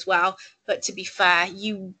issue as well. But to be fair,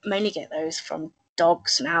 you mainly get those from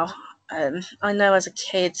dogs now. I know as a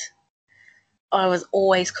kid, I was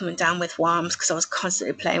always coming down with worms because I was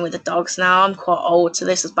constantly playing with the dogs. Now I'm quite old, so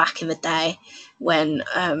this was back in the day when,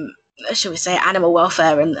 shall we say, animal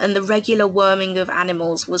welfare and the regular worming of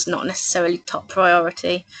animals was not necessarily top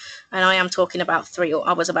priority. And I am talking about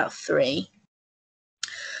I was about 3.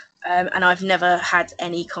 And I've never had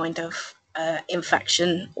any kind of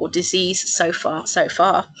infection or disease so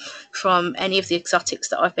far from any of the exotics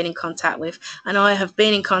that I've been in contact with. And I have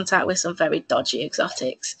been in contact with some very dodgy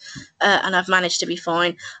exotics, and I've managed to be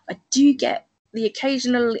fine. I do get the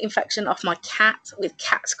occasional infection off my cat with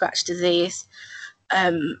cat scratch disease,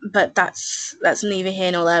 but that's neither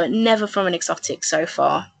here nor there. But never from an exotic so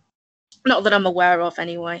far, not that I'm aware of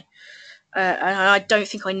anyway. And I don't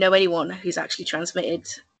think I know anyone who's actually transmitted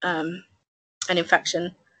an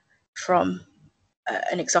infection from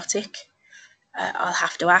an exotic. I'll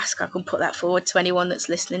have to ask. I can put that forward to anyone that's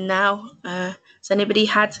listening now. Has anybody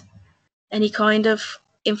had any kind of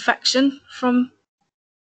infection from?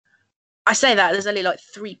 I say that there's only like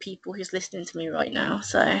 3 people who's listening to me right now.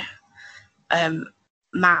 So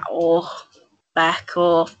Matt or Beck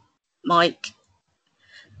or Mike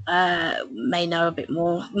may know a bit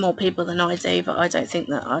more people than I do, but I don't think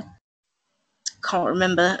that I can't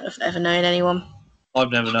remember of ever knowing anyone. I've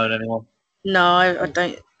never known anyone. No, I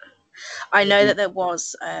don't. I know that there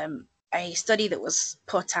was a study that was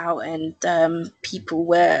put out, and people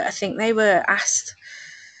were, I think they were asked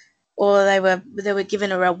or they were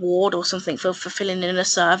given a reward or something for filling in a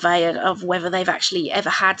survey of whether they've actually ever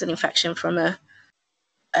had an infection from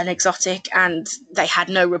an exotic, and they had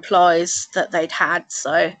no replies that they'd had.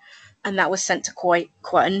 So, and that was sent to quite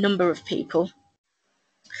a number of people.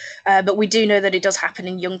 But we do know that it does happen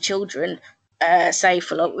in young children, say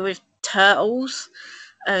for like with turtles,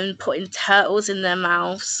 and putting turtles in their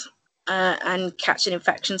mouths and catching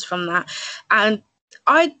infections from that. And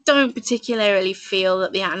I don't particularly feel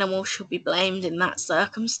that the animal should be blamed in that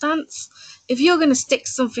circumstance. If you're going to stick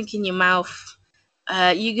something in your mouth,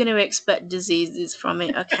 you're going to expect diseases from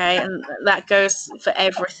it, okay? And that goes for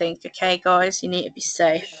everything, okay, guys? You need to be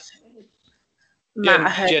safe. Matt, I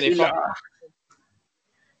heard you laugh.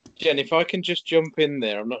 Jen, if I can just jump in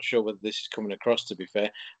there, I'm not sure whether this is coming across, to be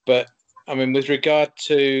fair, but I mean, with regard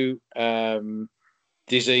to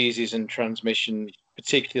diseases and transmission,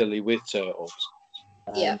 particularly with turtles,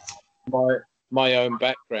 Yeah. My own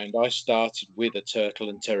background, I started with a turtle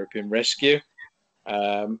and terrapin rescue,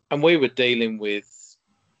 and we were dealing with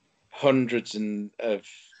hundreds of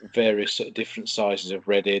various sort of different sizes of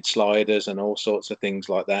red-eared sliders and all sorts of things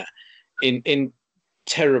like that in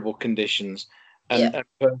terrible conditions. And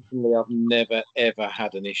personally, I've never ever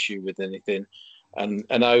had an issue with anything. And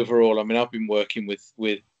overall, I mean, I've been working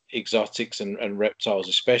with exotics and reptiles,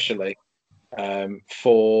 especially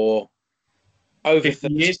for over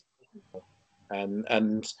 30 years,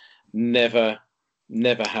 and never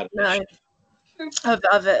had an issue.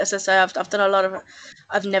 As I say, I've done a lot of.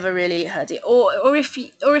 I've never really heard it, or if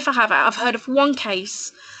I have, I've heard of one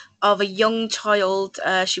case of a young child.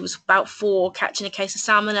 She was about 4, catching a case of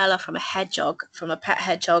salmonella from a pet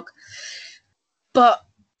hedgehog. But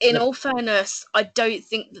in all fairness, I don't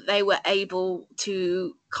think that they were able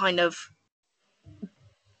to kind of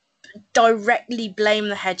directly blame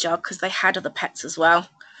the hedgehog, because they had other pets as well.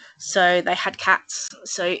 So they had cats.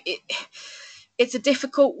 So it's a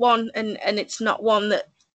difficult one, and it's not one that,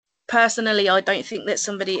 personally, I don't think that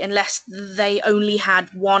somebody, unless they only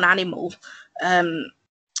had one animal,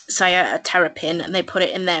 say a terrapin, and they put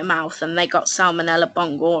it in their mouth and they got Salmonella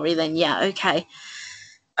bongori, then yeah, okay.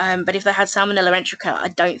 But if they had Salmonella enterica, I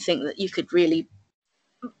don't think that you could really,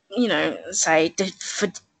 say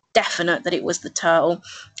for definite that it was the turtle.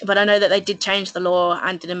 But I know that they did change the law,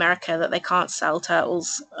 and in America, that they can't sell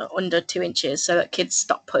turtles under 2 inches, so that kids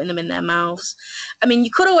stop putting them in their mouths. I mean,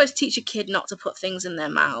 you could always teach a kid not to put things in their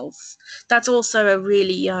mouths. That's also a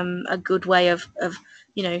really a good way of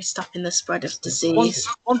stopping the spread of disease.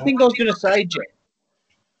 One thing I was going to say, Jen,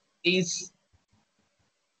 is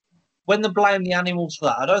when they blame the animals for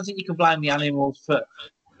that, I don't think you can blame the animals for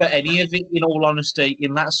any of it, in all honesty,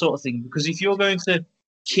 in that sort of thing. Because if you're going to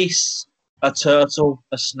kiss a turtle,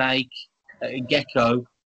 a snake, a gecko,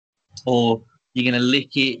 or you're going to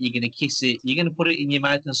lick it, you're going to kiss it, you're going to put it in your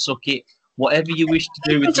mouth and suck it, whatever you wish to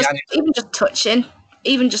do with the animal.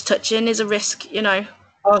 Even just touching is a risk,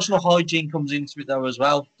 Personal hygiene comes into it, though, as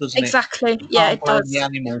well, doesn't it? Exactly. Yeah, it does. The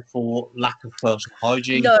animal for lack of personal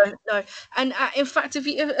hygiene. No. And in fact,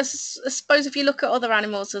 I suppose if you look at other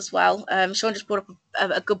animals as well, Sean just brought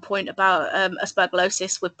up a good point about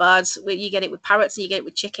aspergillosis with birds. You get it with parrots, and you get it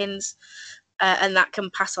with chickens, and that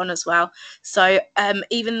can pass on as well. So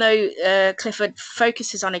even though Clifford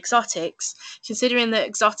focuses on exotics, considering that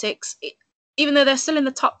exotics, even though they're still in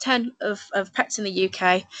the top 10 of pets in the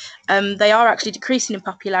UK, they are actually decreasing in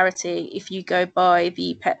popularity if you go by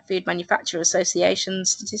the Pet Food Manufacturer Association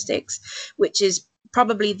statistics, which is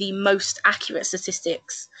probably the most accurate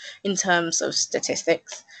statistics in terms of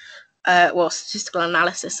statistics. Statistical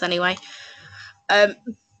analysis anyway.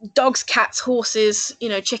 Dogs, cats, horses,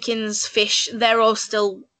 chickens, fish, they're all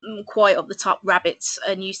still quite up the top. Rabbits,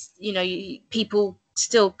 and people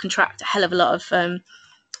still contract a hell of a lot of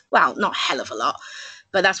well, not hell of a lot,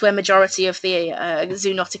 but that's where majority of the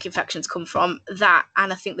zoonotic infections come from. That,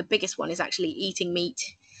 and I think the biggest one is actually eating meat.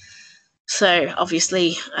 So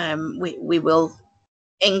obviously, we will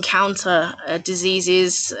encounter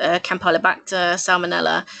diseases, Campylobacter,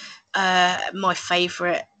 Salmonella. My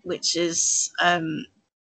favourite, which is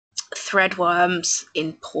threadworms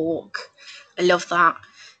in pork. I love that.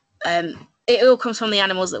 It all comes from the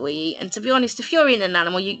animals that we eat, and to be honest, if you're eating an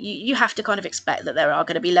animal, you have to kind of expect that there are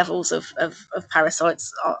going to be levels of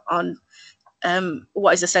parasites on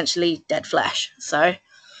what is essentially dead flesh. So,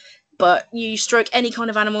 but you stroke any kind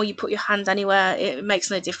of animal, you put your hand anywhere, it makes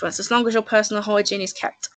no difference. As long as your personal hygiene is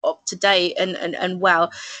kept up to date and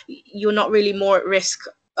well, you're not really more at risk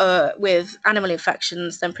with animal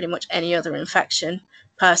infections than pretty much any other infection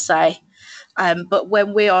per se. But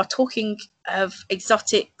when we are talking of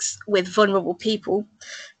exotics with vulnerable people,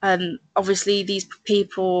 obviously these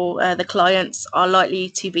people, the clients, are likely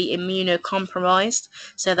to be immunocompromised,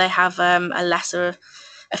 so they have a lesser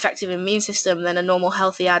effective immune system than a normal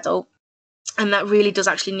healthy adult. And that really does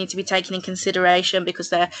actually need to be taken in consideration, because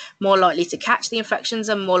they're more likely to catch the infections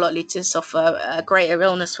and more likely to suffer a greater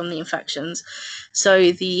illness from the infections.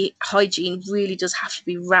 So the hygiene really does have to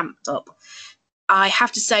be ramped up. I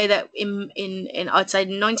have to say that in I'd say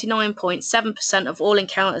 99.7% of all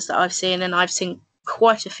encounters that I've seen, and I've seen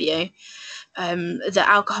quite a few, the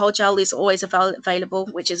alcohol gel is always available,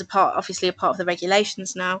 which is obviously a part of the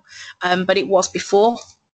regulations now, but it was before.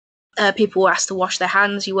 People were asked to wash their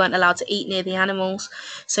hands. You weren't allowed to eat near the animals.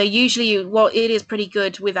 So usually, it is pretty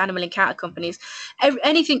good with animal encounter companies.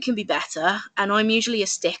 Anything can be better, and I'm usually a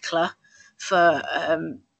stickler for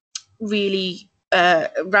really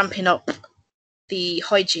ramping up the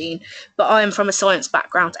hygiene. But I am from a science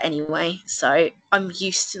background anyway, so I'm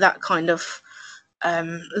used to that kind of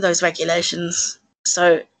those regulations.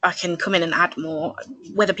 So I can come in and add more.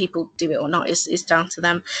 Whether people do it or not is down to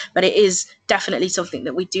them. But it is definitely something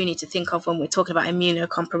that we do need to think of when we're talking about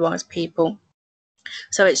immunocompromised people.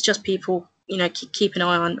 So it's just people, keep an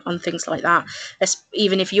eye on things like that.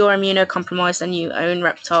 Even if you're immunocompromised and you own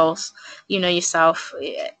reptiles, yourself,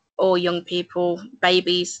 or young people,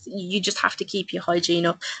 babies, you just have to keep your hygiene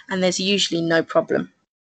up, and there's usually no problem.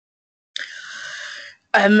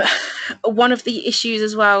 One of the issues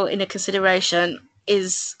as well in a consideration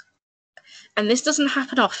is, and this doesn't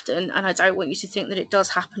happen often, and I don't want you to think that it does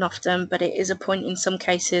happen often, but it is a point in some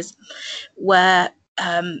cases where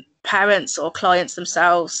parents or clients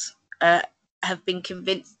themselves have been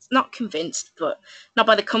not convinced, but not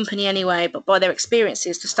by the company anyway, but by their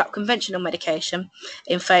experiences, to stop conventional medication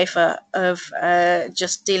in favour of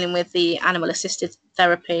just dealing with the animal-assisted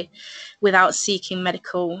therapy without seeking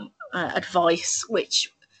medical advice,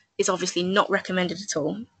 which is obviously not recommended at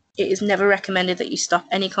all. It is never recommended that you stop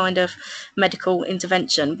any kind of medical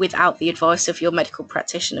intervention without the advice of your medical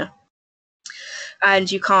practitioner.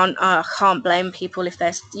 And you can't blame people if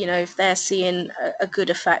they're seeing a good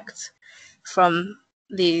effect from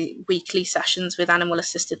the weekly sessions with animal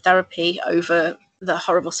assisted therapy over the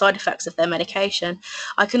horrible side effects of their medication.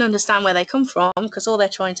 I can understand where they come from, because all they're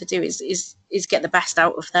trying to do is get the best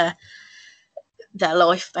out of their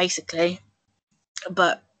life, basically.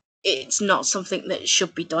 But it's not something that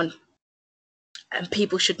should be done. And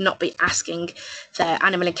people should not be asking their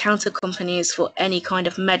animal encounter companies for any kind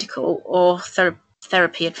of medical or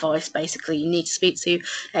therapy advice. Basically, you need to speak to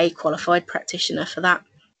a qualified practitioner for that.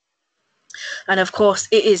 And of course,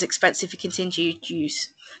 it is expensive for continued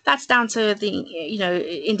use. That's down to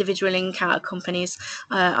the individual encounter companies.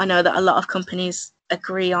 I know that a lot of companies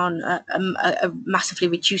agree on a massively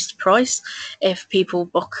reduced price if people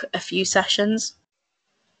book a few sessions.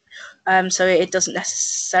 So it doesn't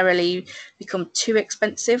necessarily become too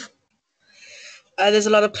expensive. There's a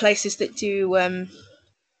lot of places that do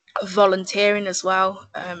volunteering as well,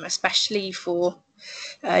 especially for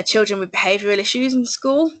children with behavioural issues in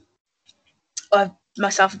school. I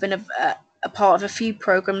myself have been a part of a few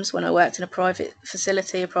programs when I worked in a private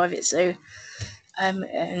facility, a private zoo.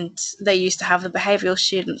 And they used to have the behavioural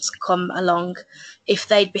students come along. If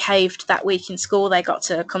they'd behaved that week in school, they got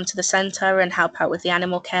to come to the centre and help out with the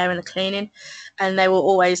animal care and the cleaning. And they were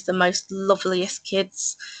always the most loveliest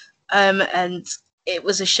kids. And it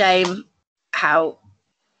was a shame how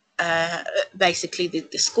basically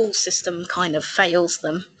the school system kind of fails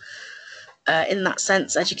them in that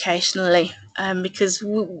sense educationally, because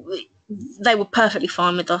they were perfectly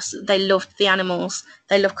fine with us. They loved the animals.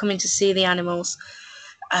 They loved coming to see the animals.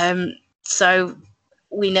 So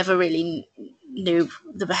we never really knew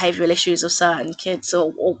the behavioural issues of certain kids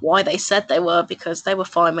or why they said they were, because they were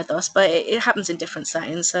fine with us. But it happens in different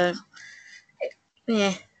settings. So,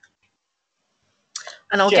 yeah.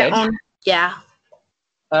 And I'll get on. Yeah.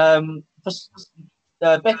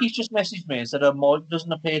 Becky's just messaged me and said her mic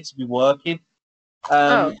doesn't appear to be working.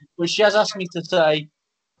 But she has asked me to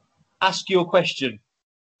ask you a question.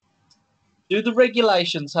 Do the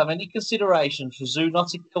regulations have any consideration for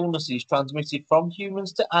zoonotic illnesses transmitted from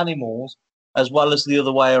humans to animals, as well as the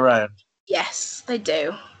other way around? Yes, they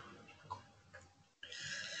do.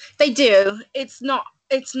 They do. It's not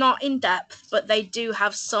in depth, but they do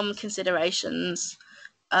have some considerations,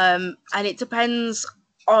 and it depends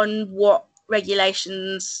on what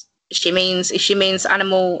regulations she means. If she means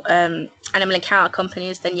animal encounter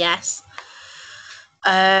companies, then yes.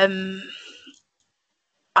 I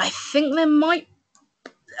think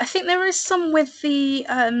there is some with the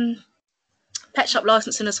pet shop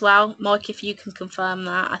licensing as well. Mike, if you can confirm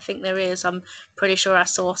that. I think there is. I'm pretty sure I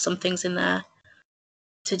saw some things in there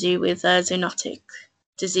to do with zoonotic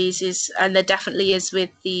diseases, and there definitely is with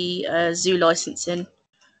the zoo licensing.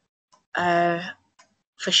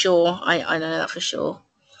 For sure, I know that for sure.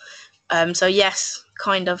 So yes,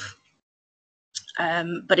 kind of.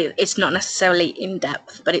 But it's not necessarily in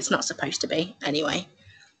depth, but it's not supposed to be anyway.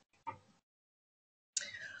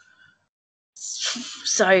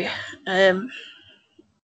 So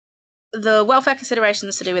the welfare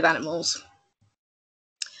considerations to do with animals.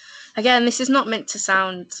 Again, this is not meant to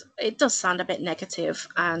sound, it does sound a bit negative,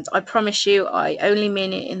 and I promise you I only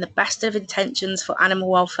mean it in the best of intentions for animal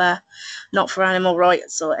welfare, not for animal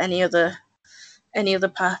rights or any other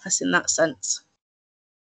purpose in that sense.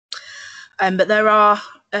 But there are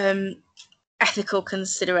ethical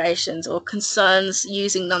considerations or concerns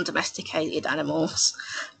using non-domesticated animals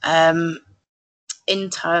in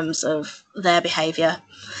terms of their behaviour.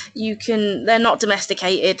 They're not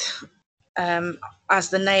domesticated, as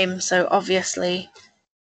the name so obviously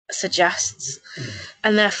suggests,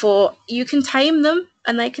 and therefore you can tame them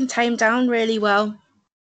and they can tame down really well,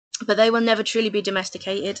 but they will never truly be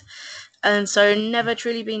domesticated. And so never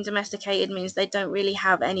truly being domesticated means they don't really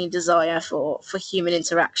have any desire for human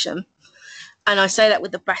interaction. And I say that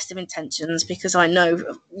with the best of intentions, because I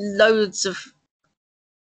know loads of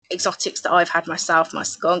exotics that I've had myself, my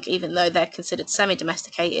skunk, even though they're considered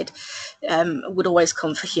semi-domesticated, would always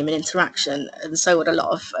come for human interaction. And so would a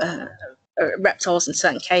lot of reptiles in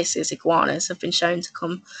certain cases. Iguanas have been shown to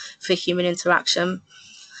come for human interaction.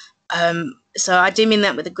 So I do mean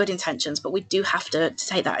that with the good intentions, but we do have to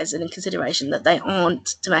take that as an consideration that they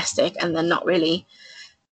aren't domestic, and they don't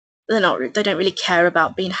really care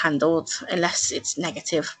about being handled unless it's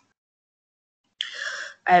negative.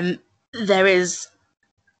 There is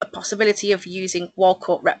a possibility of using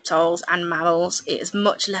wild-caught reptiles and mammals. It is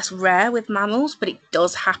much less rare with mammals, but it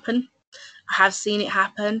does happen. I have seen it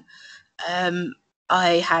happen.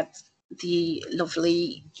 I had the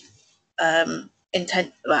lovely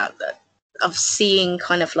intent of seeing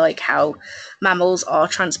kind of like how mammals are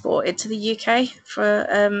transported to the UK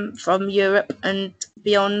from Europe and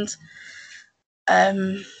beyond.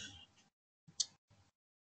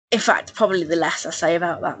 In fact, probably the less I say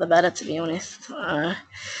about that, the better, to be honest.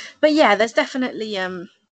 But yeah, there's definitely a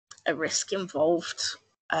risk involved.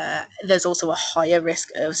 There's also a higher risk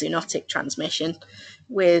of zoonotic transmission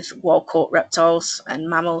with wild-caught reptiles and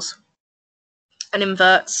mammals. And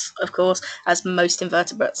inverts, of course, as most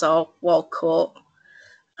invertebrates are wild-caught.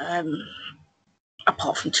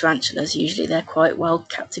 Apart from tarantulas, usually they're quite well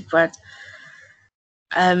captive bred.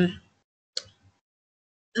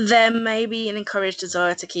 There may be an encouraged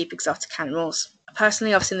desire to keep exotic animals.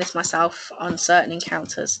 Personally, I've seen this myself on certain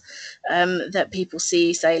encounters, that people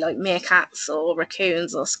see, say, like meerkats or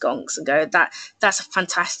raccoons or skunks, and go, that's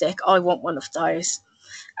fantastic, I want one of those.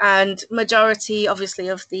 And majority, obviously,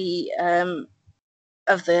 of the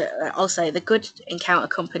I'll say the good encounter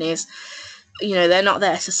companies, they're not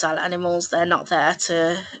there to sell animals. They're not there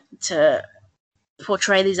to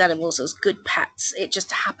portray these animals as good pets. It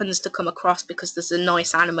just happens to come across because there's a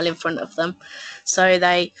nice animal in front of them. So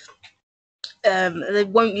they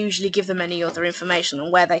won't usually give them any other information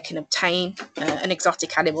on where they can obtain an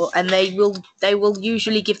exotic animal, and they will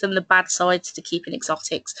usually give them the bad sides to keeping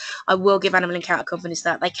exotics. I will give animal encounter companies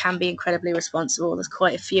that they can be incredibly responsible. There's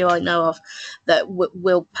quite a few I know of that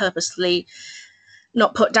will purposely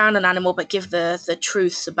not put down an animal but give the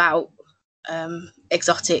truths about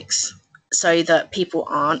exotics, so that people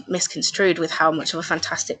aren't misconstrued with how much of a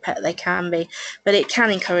fantastic pet they can be. But it can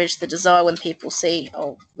encourage the desire when people see,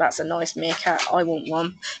 oh, that's a nice meerkat, I want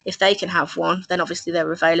one. If they can have one, then obviously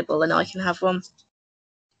they're available and I can have one.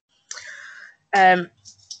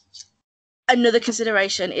 Another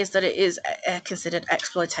consideration is that it is considered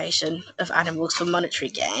exploitation of animals for monetary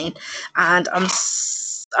gain. And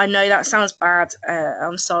I know that sounds bad.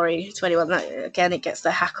 I'm sorry to anyone that, again, it gets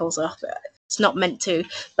their hackles up. It's not meant to,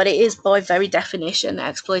 but it is by very definition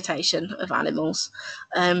exploitation of animals,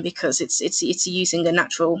 because it's using a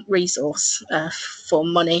natural resource for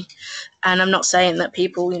money. And I'm not saying that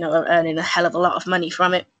people, are earning a hell of a lot of money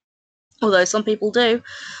from it, although some people do,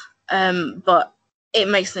 but it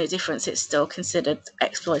makes no difference. It's still considered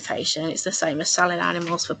exploitation. It's the same as selling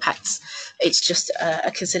animals for pets. It's just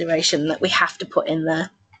a consideration that we have to put in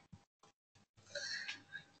there.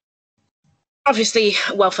 Obviously,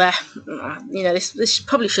 welfare. This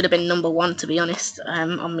probably should have been number one, to be honest,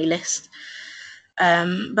 on my list.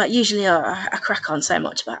 But usually I crack on so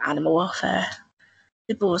much about animal welfare.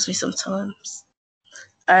 It bores me sometimes.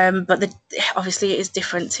 But obviously it is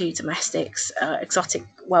different to domestics. Exotic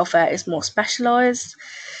welfare is more specialised.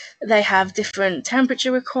 They have different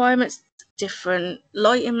temperature requirements, different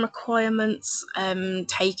lighting requirements,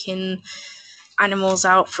 taking animals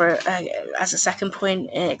out for, as a second point,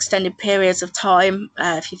 extended periods of time.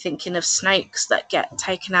 If you're thinking of snakes that get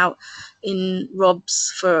taken out in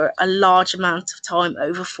rubs for a large amount of time,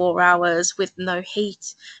 over 4 hours, with no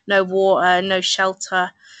heat, no water, no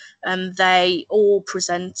shelter, they all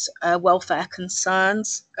present welfare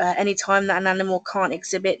concerns. Anytime that an animal can't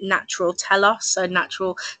exhibit natural telos, so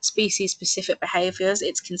natural species-specific behaviours,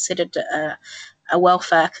 it's considered a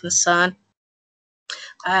welfare concern.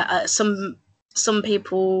 Some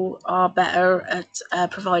people are better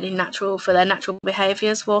at providing their natural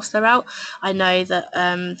behaviours whilst they're out. I know that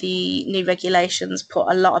the new regulations put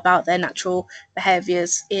a lot about their natural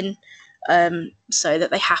behaviours in, so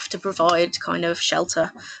that they have to provide kind of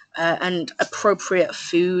shelter and appropriate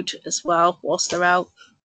food as well whilst they're out,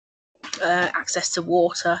 access to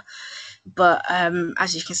water. But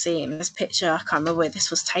as you can see in this picture, I can't remember where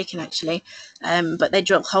this was taken actually, but they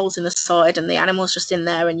drill holes in the side and the animal's just in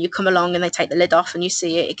there, and you come along and they take the lid off and you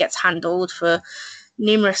see it gets handled for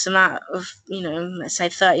numerous amount of, let's say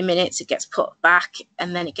 30 minutes. It gets put back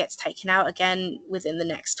and then it gets taken out again within the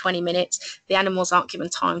next 20 minutes. The animals aren't given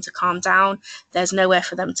time to calm down. There's nowhere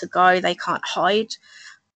for them to go. They can't hide.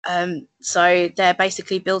 So they're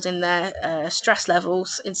basically building their stress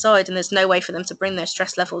levels inside, and there's no way for them to bring their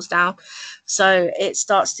stress levels down. So it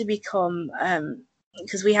starts to become,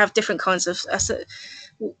 because we have different kinds of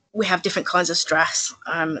stress.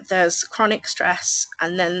 There's chronic stress,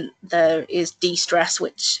 and then there is de-stress,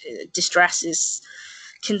 which distress is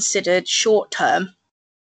considered short term,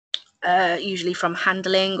 usually from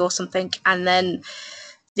handling or something, and then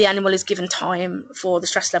the animal is given time for the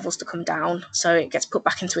stress levels to come down, so it gets put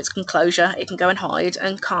back into its enclosure. It can go and hide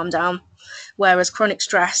and calm down. Whereas chronic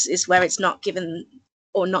stress is where it's not given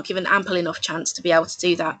ample enough chance to be able to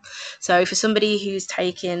do that. So for somebody who's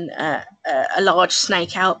taking a large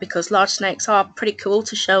snake out, because large snakes are pretty cool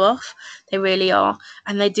to show off, they really are,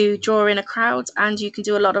 and they do draw in a crowd, and you can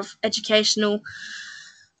do a lot of educational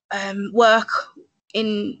work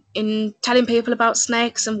in telling people about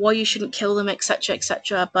snakes and why you shouldn't kill them, etc.,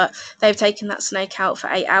 etc. But they've taken that snake out for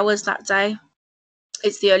 8 hours that day.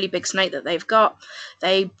 It's the only big snake that they've got.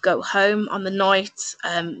 They go home on the night.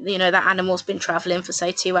 That animal's been traveling for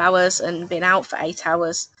say 2 hours and been out for 8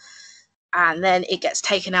 hours, and then it gets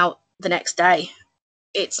taken out the next day.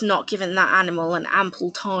 It's not giving that animal an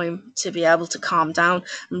ample time to be able to calm down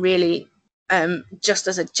and really. Just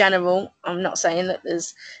as a general, I'm not saying that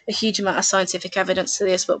there's a huge amount of scientific evidence to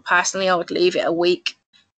this, but personally I would leave it a week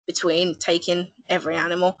between taking every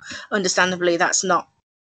animal. Understandably, that's not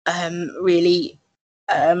really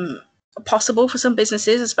possible for some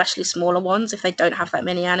businesses, especially smaller ones, if they don't have that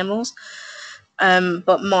many animals.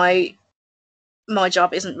 But my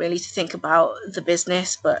job isn't really to think about the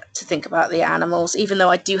business, but to think about the animals, even though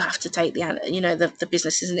I do have to take the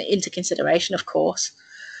business into consideration, of course.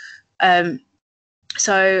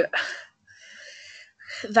 So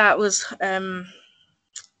that was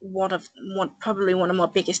probably one of my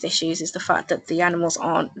biggest issues, is the fact that the animals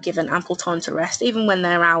aren't given ample time to rest. Even when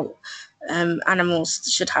they're out, animals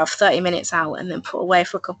should have 30 minutes out and then put away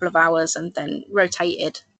for a couple of hours and then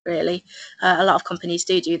rotated, really. A lot of companies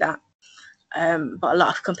do that, but a lot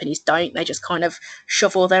of companies don't. They just kind of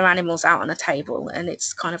shove all their animals out on a table, and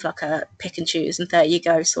it's kind of like a pick and choose and there you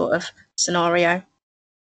go sort of scenario.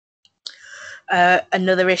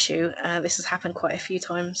 Another issue, this has happened quite a few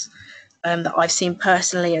times, that I've seen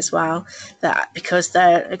personally as well, that because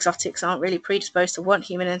their exotics aren't really predisposed to want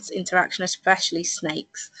human interaction, especially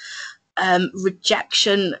snakes,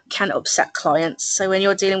 rejection can upset clients. So when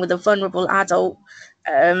you're dealing with a vulnerable adult,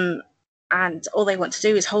 and all they want to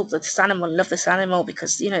do is hold this animal, love this animal,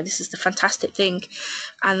 because this is the fantastic thing,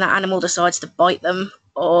 and that animal decides to bite them,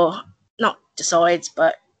 or not decides,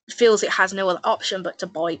 but feels it has no other option but to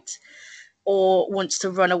bite, or wants to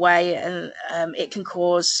run away, and it can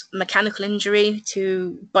cause mechanical injury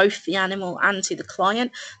to both the animal and to the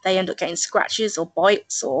client. They end up getting scratches or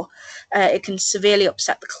bites, or it can severely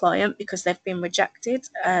upset the client because they've been rejected,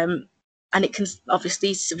 and it can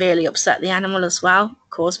obviously severely upset the animal as well,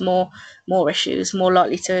 cause more issues, more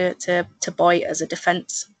likely to bite as a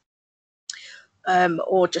defense,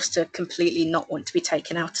 or just to completely not want to be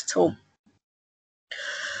taken out at all.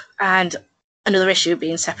 And another issue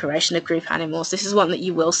being separation of group animals. This is one that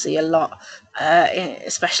you will see a lot,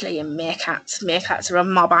 especially in meerkats. Meerkats are a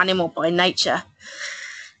mob animal by nature.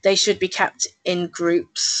 They should be kept in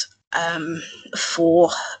groups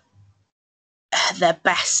for their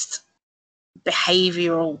best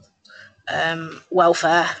behavioural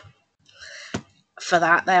welfare for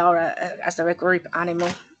that. They are, as they're a group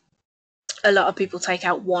animal. A lot of people take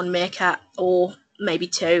out one meerkat or maybe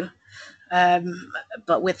two,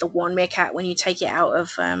 but with the one meerkat, when you take it out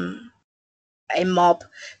of a mob,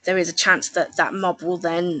 there is a chance that that mob will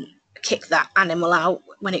then kick that animal out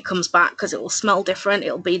when it comes back, because it will smell different,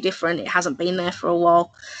 it'll be different, it hasn't been there for a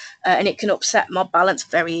while, and it can upset mob balance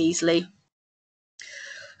very easily.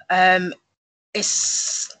 I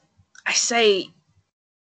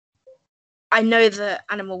know that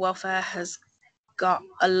animal welfare has got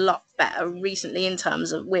a lot better recently in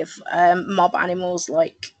terms of with mob animals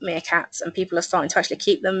like meerkats, and people are starting to actually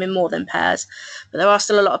keep them in more than pairs, but there are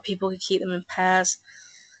still a lot of people who keep them in pairs.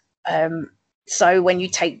 So when you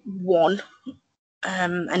take one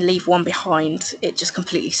and leave one behind, it just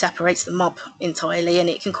completely separates the mob entirely, and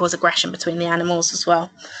it can cause aggression between the animals as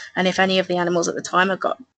well. And if any of the animals at the time have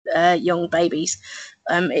got young babies,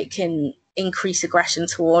 it can increase aggression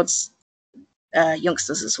towards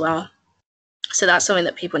youngsters as well. So that's something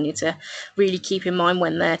that people need to really keep in mind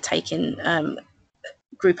when they're taking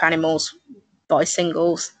group animals by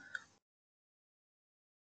singles.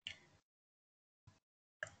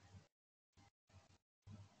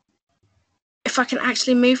 If I can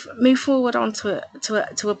actually move forward on to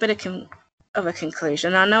a bit of a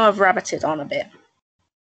conclusion. I know I've rabbited on a bit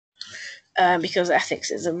because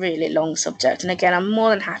ethics is a really long subject, and again, I'm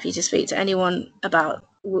more than happy to speak to anyone about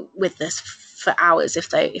with this for hours if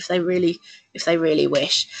they really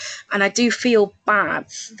wish. And I do feel bad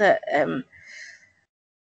that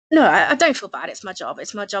no, I don't feel bad. It's my job.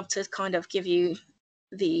 It's my job to kind of give you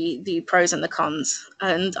the pros and the cons.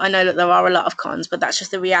 And I know that there are a lot of cons, but that's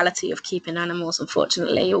just the reality of keeping animals,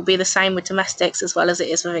 unfortunately. It will be the same with domestics as well as it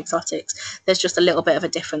is with exotics. There's just a little bit of a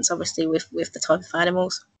difference, obviously, with the type of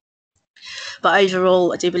animals. But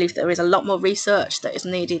overall, I do believe there is a lot more research that is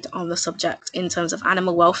needed on the subject in terms of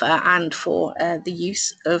animal welfare and for the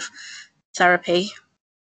use of therapy.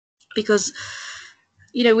 Because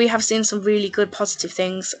we have seen some really good positive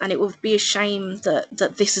things, and it would be a shame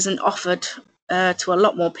that this isn't offered to a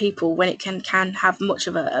lot more people when it can have much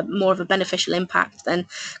of a more of a beneficial impact than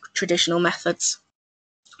traditional methods,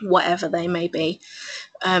 whatever they may be.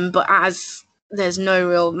 But as there's no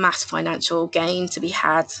real mass financial gain to be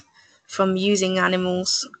had from using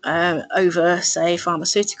animals over, say,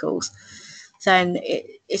 pharmaceuticals, then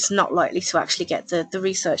it's not likely to actually get the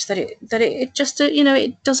research that it just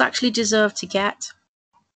it does actually deserve to get.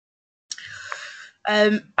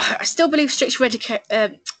 I still believe strict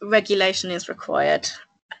regulation is required,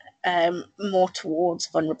 more towards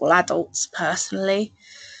vulnerable adults personally,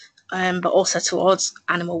 but also towards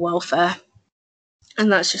animal welfare,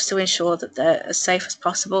 and that's just to ensure that they're as safe as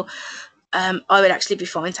possible. I would actually be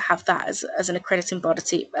fine to have that as an accrediting body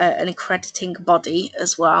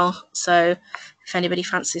as well. So if anybody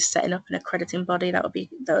fancies setting up an accrediting body, that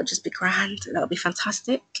would just be grand. That would be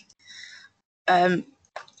fantastic. A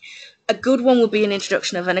good one would be an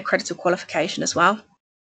introduction of an accredited qualification as well.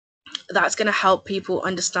 That's going to help people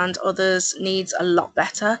understand others' needs a lot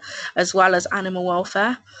better, as well as animal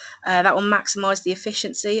welfare. That will maximise the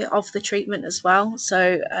efficiency of the treatment as well.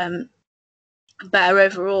 So better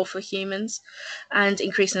overall for humans, and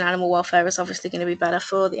increasing animal welfare is obviously going to be better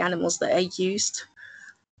for the animals that are used.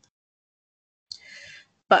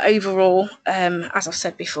 But overall, as I've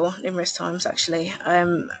said before numerous times, actually,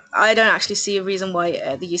 I don't actually see a reason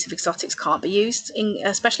why the use of exotics can't be used,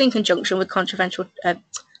 especially in conjunction with conventional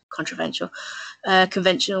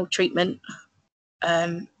treatment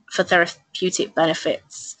for therapeutic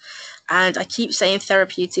benefits. And I keep saying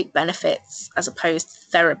therapeutic benefits as opposed to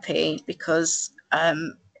therapy because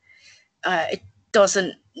it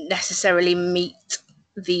doesn't necessarily meet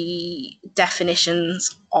the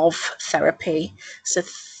definitions of therapy. So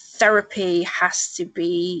therapy has to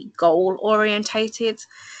be goal orientated,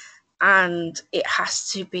 and it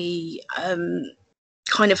has to be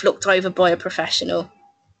kind of looked over by a professional,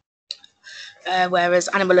 whereas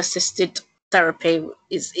animal assisted therapy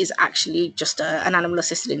is actually just an animal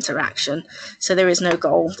assisted interaction. So there is no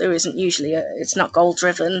goal. There isn't usually it's not goal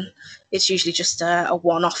driven. It's usually just a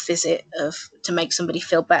one-off visit to make somebody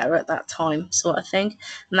feel better at that time, sort of thing.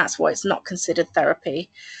 And that's why it's not considered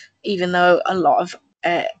therapy, even though a lot of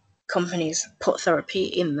companies put therapy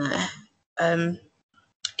in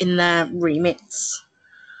their remits.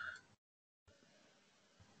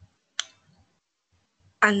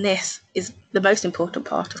 And this is the most important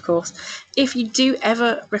part, of course. If you do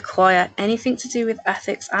ever require anything to do with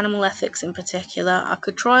ethics, animal ethics in particular, I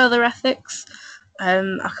could try other ethics.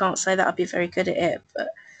 I can't say that I'd be very good at it, but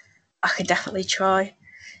I could definitely try.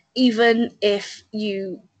 Even if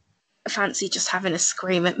you fancy just having a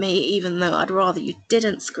scream at me, even though I'd rather you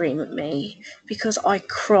didn't scream at me because I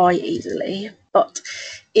cry easily. But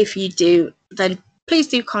if you do, then please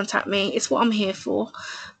do contact me. It's what I'm here for.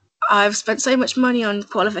 I've spent so much money on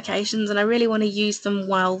qualifications and I really want to use them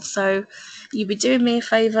well. So you'd be doing me a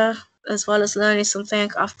favour as well as learning something.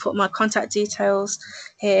 I've put my contact details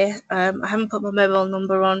here. I haven't put my mobile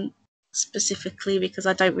number on specifically because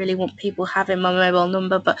I don't really want people having my mobile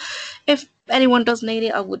number. But if anyone does need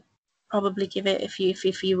it, I would probably give it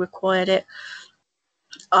if you required it.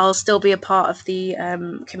 I'll still be a part of the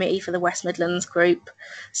committee for the West Midlands group.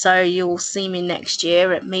 So you'll see me next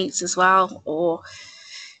year at meets as well, or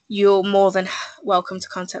you're more than welcome to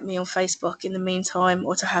contact me on Facebook in the meantime,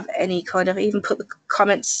 or to have any kind of, even put the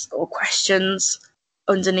comments or questions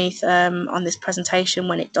underneath on this presentation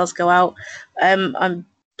when it does go out.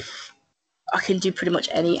 I can do pretty much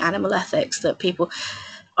any animal ethics that people.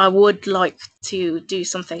 I would like to do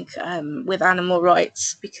something with animal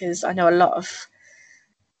rights, because I know a lot of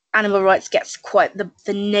animal rights gets quite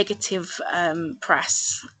the negative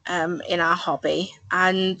press in our hobby,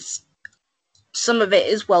 and some of it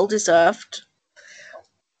is well deserved,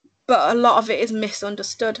 but a lot of it is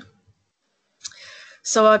misunderstood.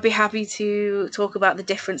 So I'd be happy to talk about the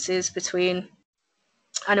differences between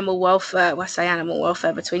animal welfare, well, I say animal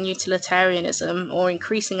welfare, between utilitarianism or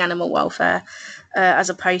increasing animal welfare as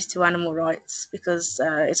opposed to animal rights, because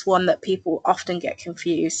it's one that people often get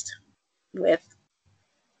confused with,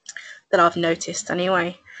 that I've noticed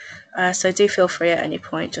anyway. So do feel free at any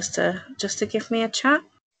point just to give me a chat.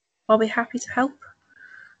 I'll be happy to help.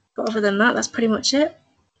 But other than that, that's pretty much it.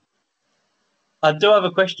 I do have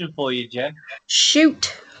a question for you, Jen.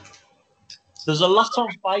 Shoot. There's a lot on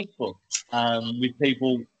Facebook with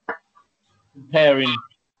people comparing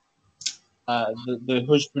the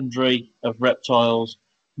husbandry of reptiles,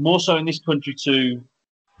 more so in this country, to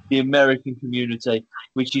the American community,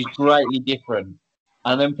 which is greatly different.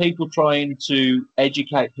 And then people trying to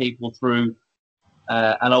educate people through,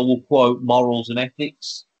 and I will quote, morals and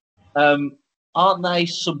ethics. Aren't they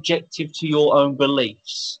subjective to your own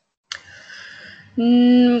beliefs?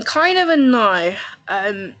 Kind of a no.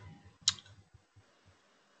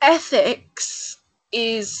 Ethics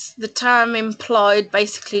is the term employed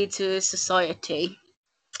basically to society.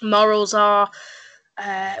 Morals are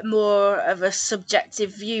more of a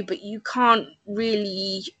subjective view, but you can't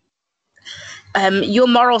really. Your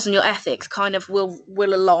morals and your ethics kind of will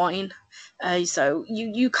align. So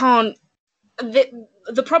you can't.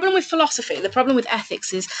 The problem with philosophy, the problem with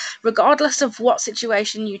ethics is, regardless of what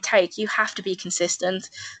situation you take, you have to be consistent.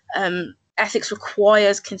 Ethics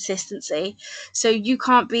requires consistency. So you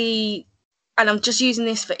can't be, and I'm just using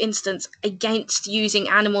this for instance, against using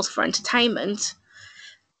animals for entertainment,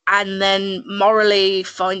 and then morally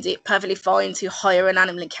find it perfectly fine to hire an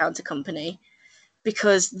animal encounter company,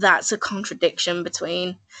 because that's a contradiction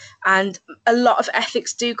between, and a lot of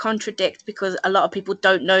ethics do contradict because a lot of people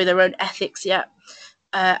don't know their own ethics yet,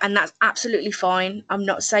 and that's absolutely fine. I'm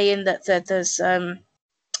not saying that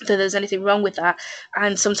there's anything wrong with that,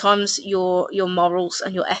 and sometimes your morals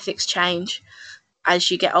and your ethics change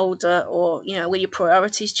as you get older, or when your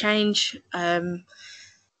priorities change.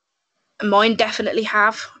 Mine definitely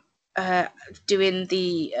have. Doing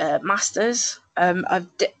the masters,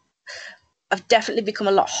 I've definitely become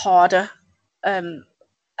a lot harder, a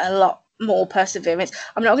lot more perseverance.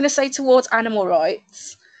 I'm not going to say towards animal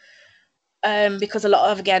rights, because a lot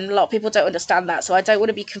of people don't understand that. So I don't want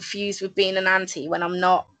to be confused with being an anti when I'm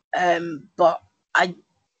not. But I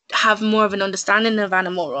have more of an understanding of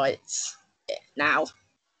animal rights now.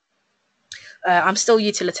 I'm still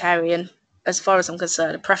utilitarian as far as I'm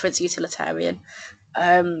concerned, a preference utilitarian.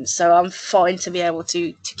 So I'm fine to be able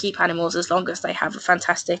to keep animals as long as they have a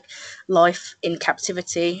fantastic life in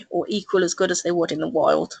captivity, or equal as good as they would in the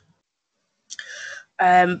wild.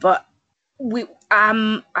 But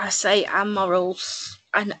I say our morals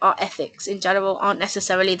and our ethics in general aren't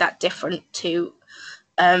necessarily that different to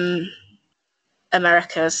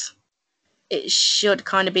America's. It should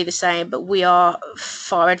kind of be the same, but we are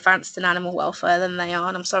far advanced in animal welfare than they are.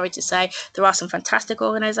 And I'm sorry to say, there are some fantastic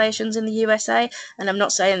organisations in the USA, and I'm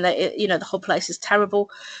not saying that the whole place is terrible,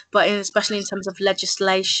 but especially in terms of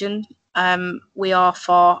legislation, we are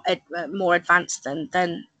far more advanced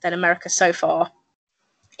than America so far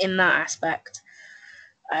in that aspect.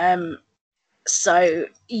 So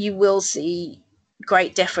you will see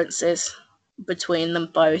great differences between them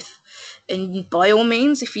both. And by all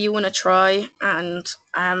means, if you want to try and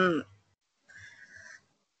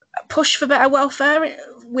push for better welfare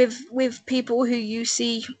with people who you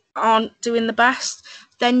see aren't doing the best,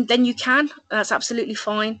 then you can. That's absolutely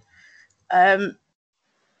fine.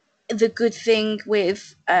 the good thing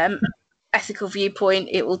with ethical viewpoint,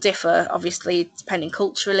 it will differ, obviously, depending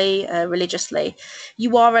culturally, religiously.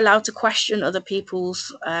 You are allowed to question other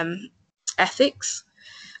people's ethics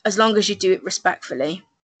as long as you do it respectfully.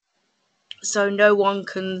 So no one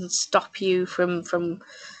can stop you from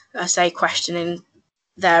say, questioning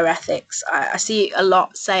their ethics. I see a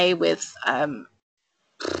lot, say, with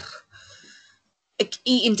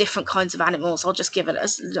eating different kinds of animals. I'll just give it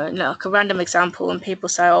as like a random example, and people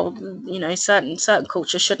say, "Oh, certain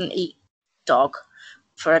cultures shouldn't eat dog,"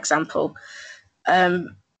 for example.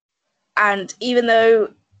 And even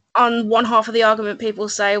though on one half of the argument, people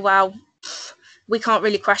say, "Well, we can't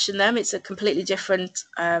really question them. It's a completely different."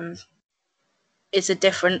 It's a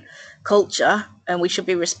different culture, and we should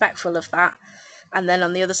be respectful of that. And then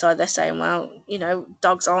on the other side, they're saying, well,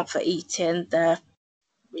 dogs aren't for eating.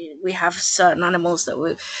 We have certain animals that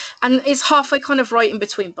we, and it's halfway kind of right in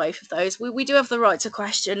between both of those. We do have the right to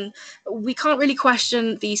question. We can't really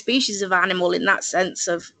question the species of animal in that sense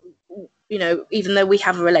of, even though we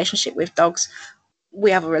have a relationship with dogs,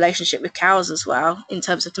 we have a relationship with cows as well in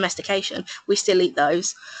terms of domestication. We still eat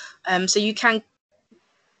those. So you can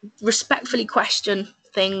respectfully question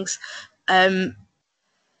things.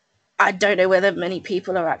 I don't know whether many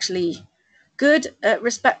people are actually good at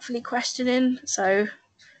respectfully questioning. So,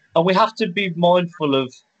 and we have to be mindful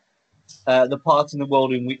of the parts in the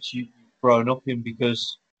world in which you've grown up in,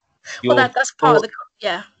 because that's part of the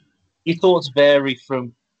your thoughts vary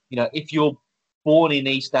from, if you're born in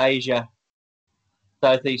East Asia,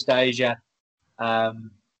 Southeast Asia, and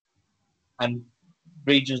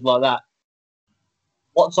regions like that,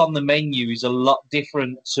 what's on the menu is a lot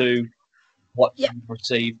different to what you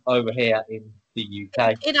receive over here in the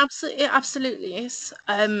UK. It absolutely is.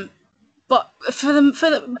 But for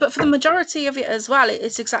the majority of it as well,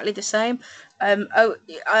 it's exactly the same.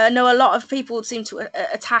 I know a lot of people seem to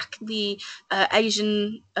attack the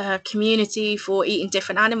Asian community for eating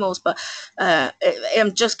different animals, but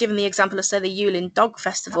I'm just giving the example of, say, the Yulin Dog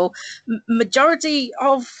Festival. Majority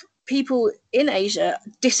of people in Asia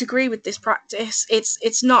disagree with this practice.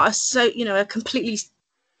 It's not a completely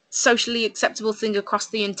socially acceptable thing across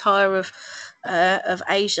the entire of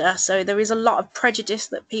Asia. So there is a lot of prejudice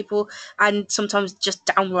that people, and sometimes just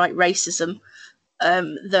downright racism,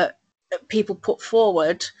 that people put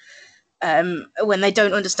forward when they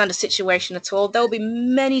don't understand a situation at all. There will be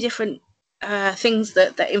many different things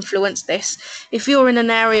that influence this. If you're in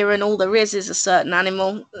an area and all there is a certain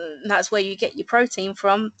animal, that's where you get your protein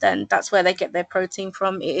from, then that's where they get their protein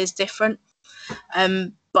from. It is different.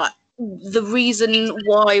 But the reason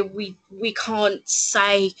why we can't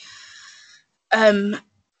say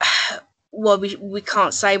we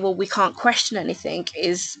can't say, well, we can't question anything,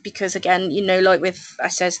 is because, again, like with, I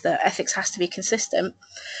says that ethics has to be consistent.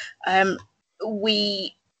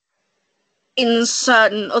 We, in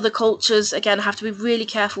certain other cultures, again, have to be really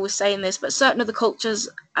careful with saying this, but certain other cultures,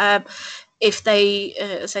 if they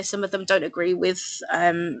say some of them don't agree with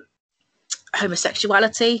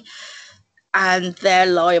homosexuality, and they're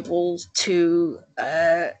liable to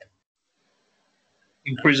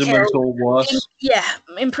imprisonment or worse.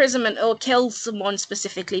 Imprisonment or kill someone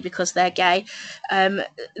specifically because they're gay,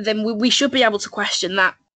 then we should be able to question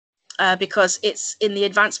that, because it's in the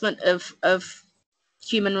advancement of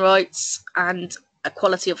human rights and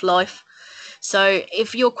equality of life. So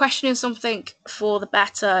if you're questioning something for the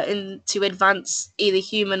better, to advance either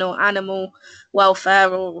human or animal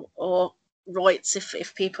welfare or rights,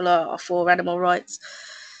 if people are for animal rights,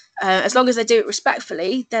 as long as they do it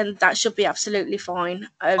respectfully, then that should be absolutely fine.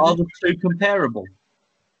 Are the two comparable?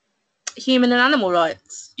 Human and animal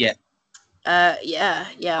rights? Yeah. Yeah.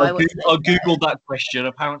 I googled that question.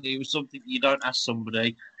 Apparently, it was something you don't ask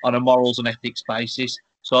somebody on a morals and ethics basis.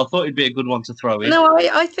 So I thought it'd be a good one to throw in. No,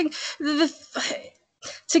 I think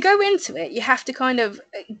to go into it, you have to kind of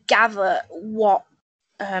gather what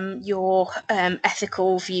your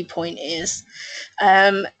ethical viewpoint is.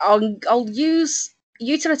 I'll use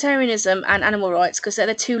utilitarianism and animal rights because they're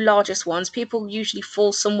the two largest ones. People usually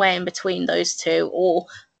fall somewhere in between those two or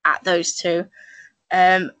at those two.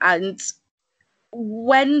 And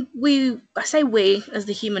when I say we as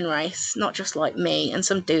the human race, not just like me and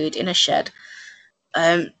some dude in a shed,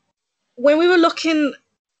 when we were looking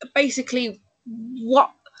basically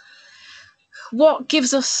what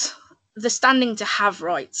gives us the standing to have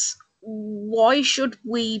rights, why should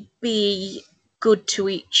we be good to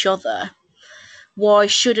each other? Why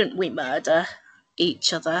shouldn't we murder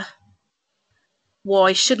each other?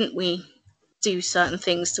 Why shouldn't we do certain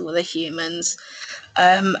things to other humans?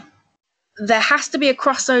 There has to be a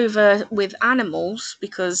crossover with animals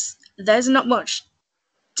because there's not much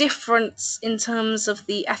difference in terms of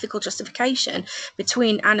the ethical justification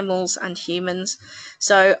between animals and humans.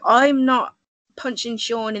 So I'm not punching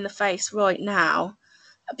Sean in the face right now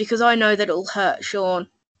because I know that it'll hurt Sean.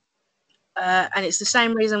 And it's the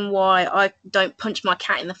same reason why I don't punch my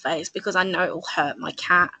cat in the face, because I know it'll hurt my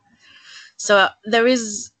cat. So there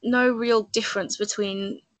is no real difference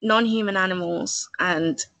between non-human animals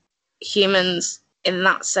and humans in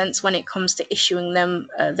that sense when it comes to issuing them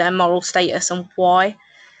their moral status and why,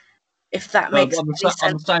 if that Well, makes on any on the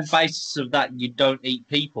sense. same basis of that, you don't eat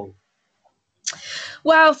people.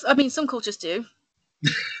 Well, I mean, some cultures do.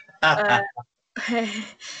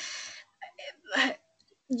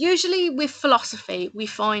 Usually with philosophy, we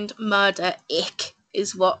find murder ick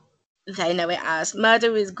is what they know it as.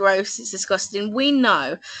 Murder is gross, it's disgusting. We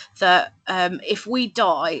know that if we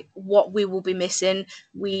die, what we will be missing,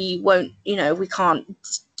 we won't, we can't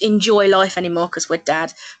enjoy life anymore because we're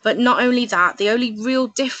dead. But not only that, the only real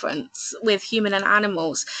difference with human and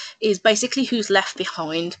animals is basically who's left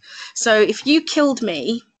behind. So if you killed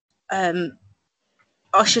me,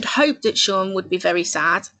 I should hope that Sean would be very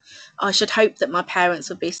sad. I should hope that my parents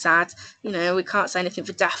would be sad. We can't say anything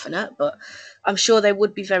for definite, but I'm sure they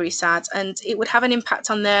would be very sad, and it would have an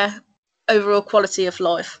impact on their overall quality of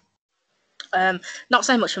life. Not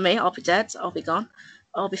so much for me. I'll be dead. I'll be gone.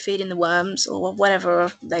 I'll be feeding the worms or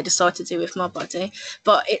whatever they decide to do with my body.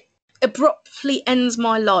 But it abruptly ends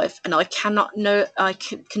my life, and I cannot know. I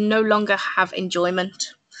can no longer have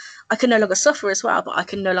enjoyment. I can no longer suffer as well, but I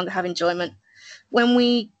can no longer have enjoyment. When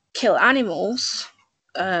we kill animals,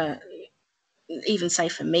 even say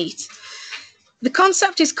for meat, the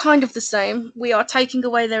concept is kind of the same. We are taking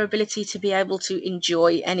away their ability to be able to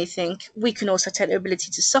enjoy anything. We can also take their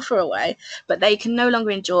ability to suffer away, but they can no longer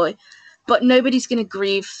enjoy. But nobody's going to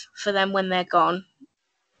grieve for them when they're gone.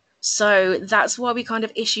 So that's why we kind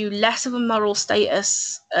of issue less of a moral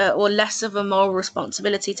status or less of a moral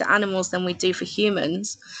responsibility to animals than we do for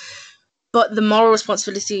humans. But the moral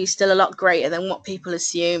responsibility is still a lot greater than what people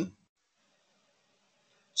assume.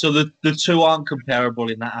 So the two aren't comparable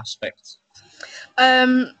in that aspect.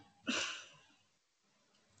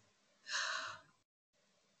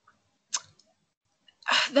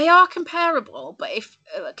 They are comparable, but if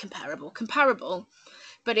comparable,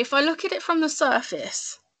 but if I look at it from the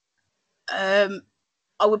surface, I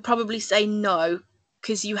would probably say no,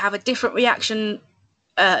 because you have a different reaction,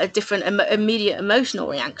 a different immediate emotional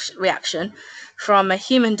reaction from a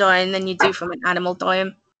human dying than you do from an animal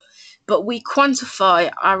dying. But we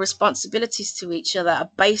quantify our responsibilities to each other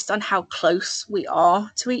based on how close we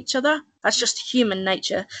are to each other. That's just human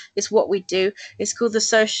nature. It's what we do. It's called the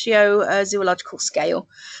socio-zoological scale.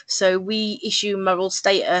 So we issue moral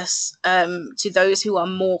status to those who are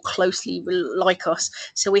more closely like us.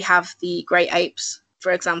 So we have the great apes,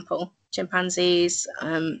 for example, chimpanzees,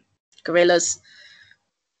 gorillas,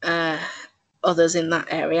 others in that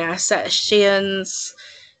area, cetaceans,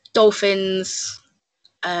 dolphins,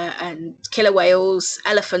 and killer whales,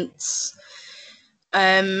 elephants.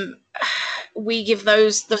 We give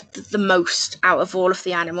those the most out of all of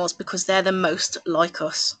the animals because they're the most like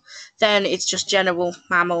us. Then it's just general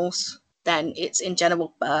mammals. Then it's in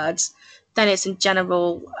general birds. Then it's in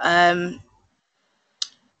general, I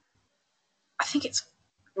think it's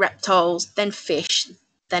reptiles. Then fish.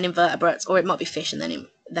 Then invertebrates, or it might be fish and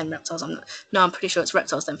then reptiles. I'm pretty sure it's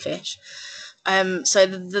reptiles then fish. So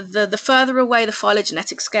the further away the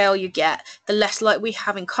phylogenetic scale you get, the less like we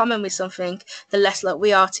have in common with something, the less like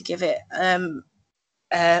we are to give it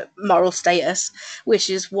moral status,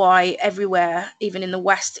 which is why everywhere, even in the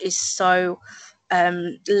West, is so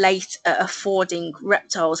late at affording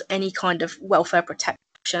reptiles any kind of welfare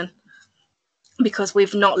protection, because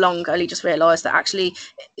we've not long only just realised that actually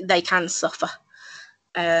they can suffer.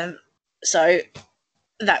 So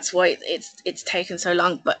that's why it's taken so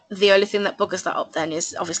long. But the only thing that buggers that up then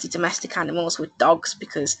is obviously domestic animals with dogs,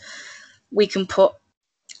 because we can put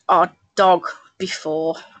our dog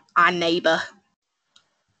before our neighbour.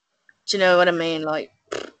 Do you know what I mean? Like,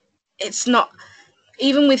 it's not,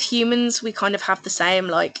 even with humans we kind of have the same.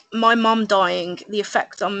 Like, my mom dying, the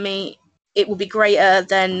effect on me, it will be greater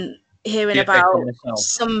than hearing about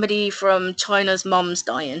somebody from China's mom's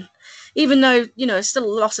dying. Even though, it's still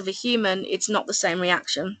a loss of a human, it's not the same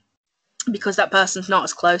reaction, because that person's not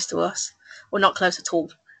as close to us, or not close at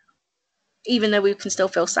all, even though we can still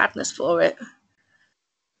feel sadness for it.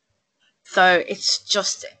 So it's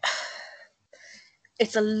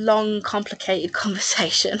a long, complicated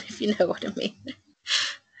conversation, if you know what I mean.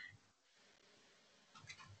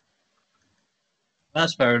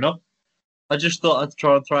 That's fair enough. I just thought I'd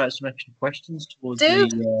try and throw out some extra questions towards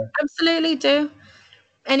Absolutely do.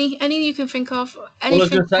 Any you can think of? Well, I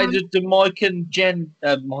was Anything? going to say, do Mike and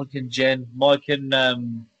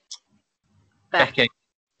Beck. Becky,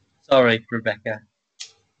 sorry, Rebecca,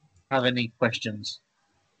 have any questions?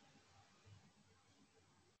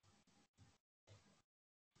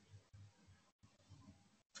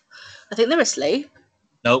 I think they're asleep.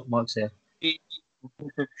 Nope, Mike's here.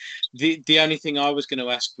 The only thing I was going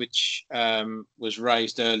to ask, which was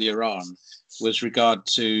raised earlier on, was regard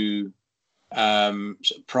to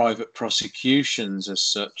private prosecutions as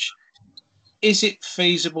such. Is it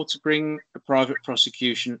feasible to bring a private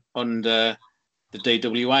prosecution under the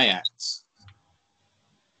DWA Act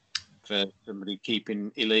for somebody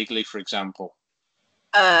keeping illegally, for example?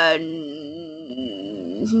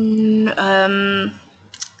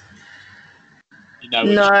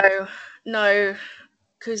 No,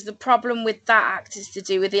 because the problem with that act is to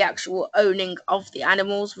do with the actual owning of the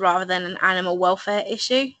animals rather than an animal welfare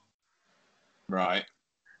issue. Right.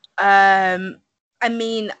 I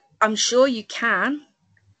mean, I'm sure you can,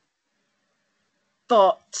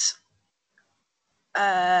 but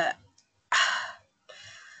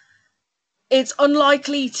it's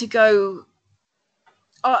unlikely to go.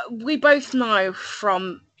 We both know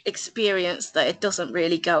from experience that it doesn't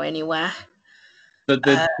really go anywhere. The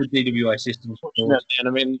DWA system. And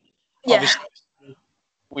I mean, obviously,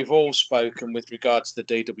 we've all spoken with regard to the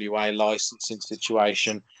DWA licensing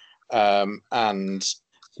situation and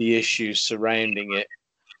the issues surrounding it.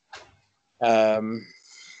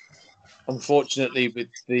 Unfortunately, with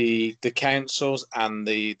the councils and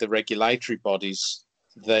the regulatory bodies,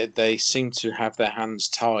 they seem to have their hands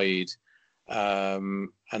tied and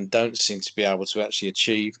don't seem to be able to actually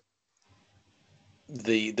achieve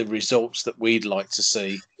the results that we'd like to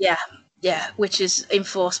see. Yeah, which is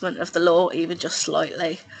enforcement of the law, even just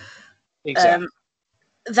slightly. Exactly.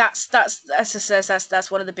 That's as I says,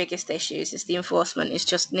 that's one of the biggest issues. Is the enforcement is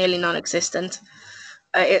just nearly non-existent.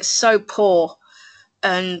 It's so poor,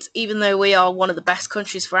 and even though we are one of the best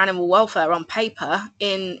countries for animal welfare on paper,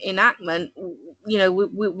 in enactment,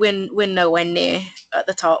 we're nowhere near at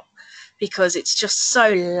the top because it's just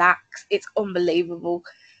so lax. It's unbelievable,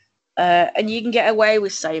 and you can get away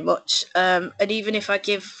with so much. And even if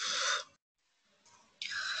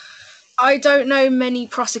I don't know many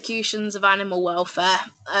prosecutions of animal welfare.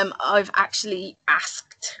 I've actually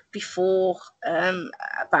asked before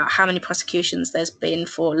about how many prosecutions there's been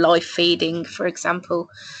for live feeding, for example,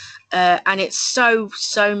 and it's so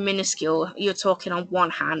minuscule. You're talking on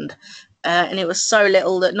one hand, and it was so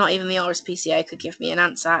little that not even the RSPCA could give me an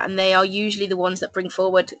answer. And they are usually the ones that bring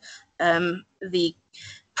forward the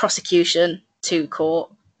prosecution to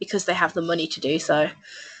court because they have the money to do so.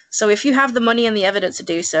 So if you have the money and the evidence to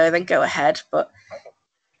do so, then go ahead. But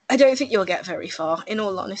I don't think you'll get very far, in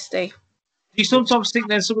all honesty. Do you sometimes think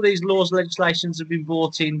that some of these laws, legislations have been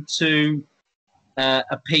brought in to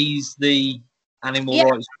appease the animal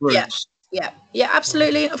rights groups? Yeah,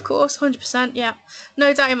 absolutely, of course, 100%, yeah.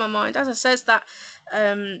 No doubt in my mind. As I says that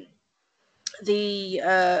the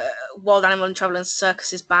Wild Animal and Travel and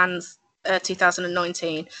Circuses bans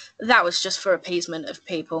 2019, that was just for appeasement of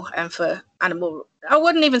people and for animal, I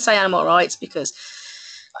wouldn't even say animal rights, because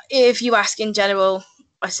if you ask in general,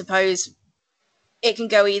 I suppose it can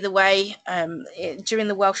go either way. During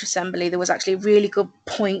the Welsh Assembly, there was actually a really good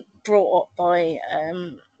point brought up by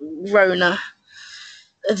Rona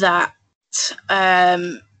that,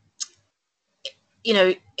 in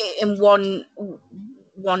one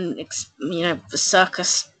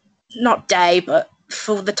circus, not day, but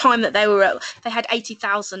for the time that they were at, they had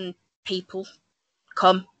 80,000 people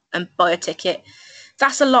come and buy a ticket.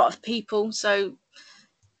 That's a lot of people. So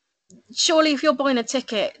surely if you're buying a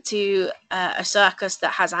ticket to a circus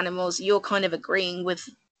that has animals, you're kind of agreeing with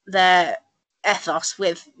their ethos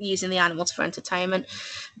with using the animals for entertainment.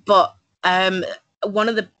 But a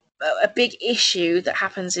big issue that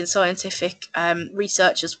happens in scientific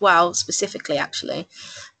research as well, specifically actually,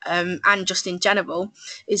 and just in general,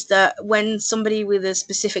 is that when somebody with a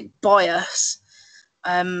specific bias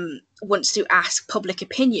wants to ask public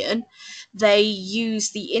opinion, they use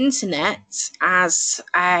the internet as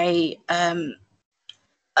a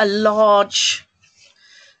large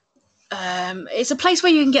it's a place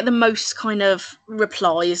where you can get the most kind of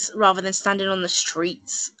replies rather than standing on the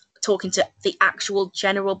streets talking to the actual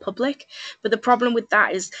general public. But the problem with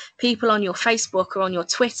that is people on your Facebook or on your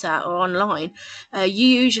Twitter or online, you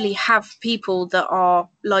usually have people that are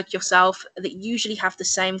like yourself, that usually have the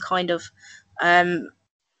same kind of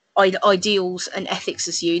ideals and ethics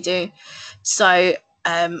as you do. So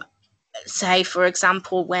say, for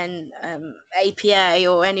example, when APA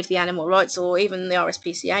or any of the animal rights or even the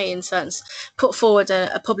RSPCA in certain put forward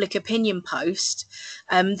a public opinion post,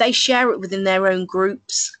 they share it within their own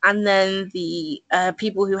groups, and then the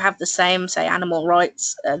people who have the same, say, animal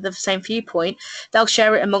rights, the same viewpoint, they'll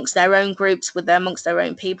share it amongst their own groups amongst their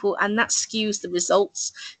own people, and that skews the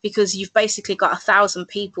results, because you've basically got 1,000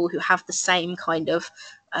 people who have the same kind of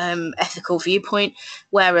ethical viewpoint.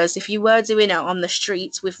 Whereas if you were doing it on the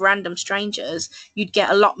streets with random strangers, you'd get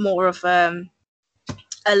a lot more of a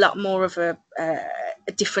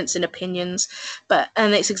difference in opinions.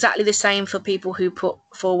 And it's exactly the same for people who put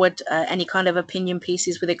forward any kind of opinion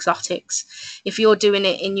pieces with exotics. If you're doing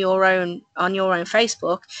it on your own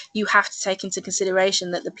Facebook, you have to take into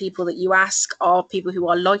consideration that the people that you ask are people who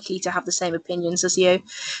are likely to have the same opinions as you.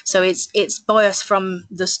 So it's biased from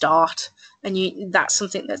the start, and that's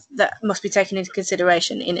something that must be taken into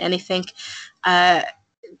consideration in anything.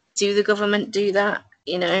 Do the government do that?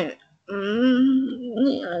 I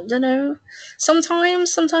don't know.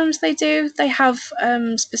 Sometimes they do. They have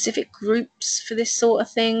specific groups for this sort of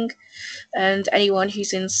thing, and anyone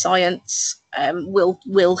who's in science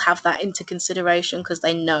will have that into consideration because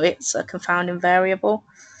they know it's a confounding variable.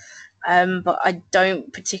 But I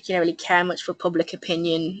don't particularly care much for public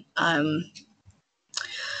opinion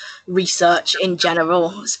research in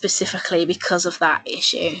general, specifically because of that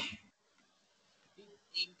issue.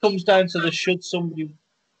 It comes down to the should somebody.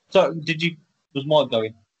 So, was Mike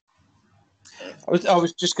going? I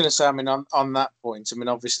was just going to say, I mean, on that point, I mean,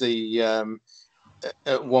 obviously,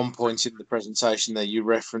 at one point in the presentation there, you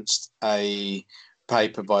referenced a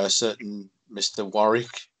paper by a certain Mr.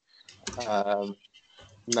 Warwick,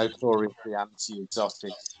 notoriously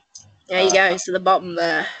anti-exotic. There you go. It's to the bottom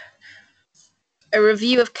there. A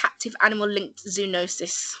review of captive animal-linked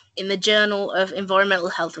zoonosis in the Journal of Environmental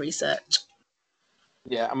Health Research.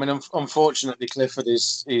 Yeah, I mean, unfortunately, Clifford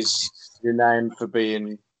is renowned for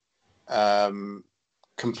being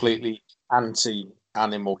completely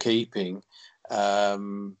anti-animal keeping.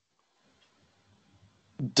 Does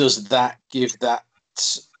that give that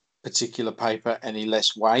particular paper any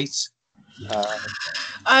less weight?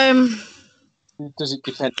 Does it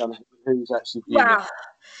depend on who's actually viewing it?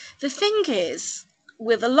 The thing is,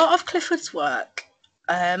 with a lot of Clifford's work,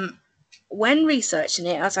 when researching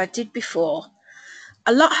it, as I did before,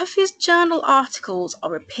 a lot of his journal articles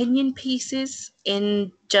are opinion pieces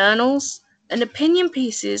in journals, and opinion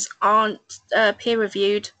pieces aren't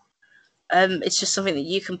peer-reviewed. It's just something that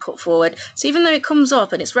you can put forward. So even though it comes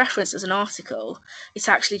up and it's referenced as an article, it's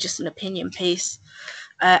actually just an opinion piece.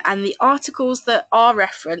 And the articles that are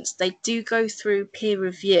referenced, they do go through peer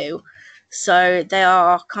review. So they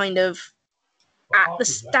are kind of at the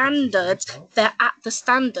standards. They're at the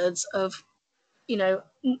standards of,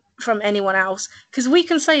 from anyone else. Because we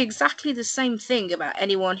can say exactly the same thing about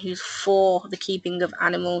anyone who's for the keeping of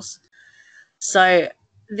animals. So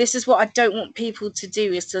this is what I don't want people to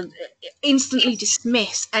do, is to instantly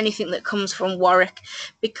dismiss anything that comes from Warwick,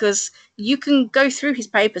 because you can go through his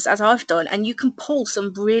papers, as I've done, and you can pull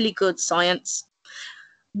some really good science.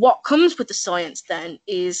 What comes with the science then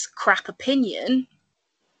is crap opinion,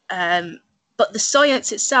 but the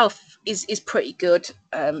science itself is pretty good,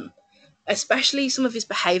 especially some of his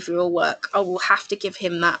behavioural work. I will have to give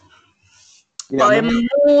him that. Yeah, but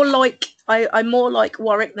I'm more like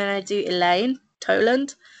Warwick than I do Elaine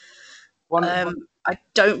Toland. I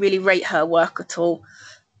don't really rate her work at all.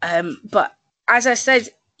 But as I said,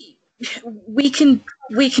 we can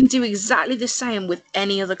do exactly the same with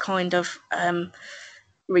any other kind of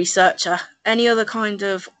researcher, any other kind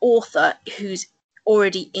of author who's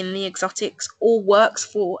already in the exotics or works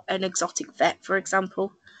for an exotic vet, for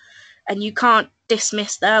example. And you can't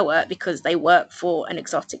dismiss their work because they work for an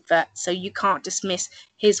exotic vet. So you can't dismiss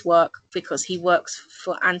his work because he works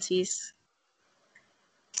for antis.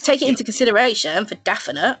 Take it into consideration for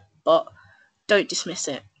definite, but don't dismiss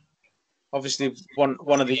it. Obviously,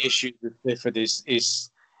 one of the issues with Clifford is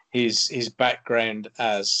his background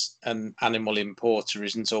as an animal importer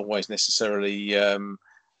isn't always necessarily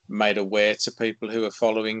made aware to people who are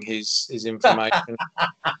following his information.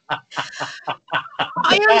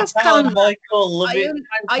 I understand. Michael,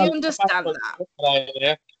 I understand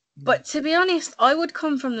that. But to be honest, I would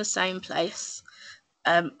come from the same place.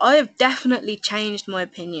 I have definitely changed my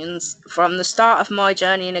opinions from the start of my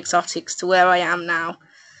journey in exotics to where I am now.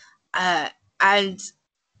 And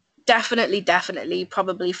definitely,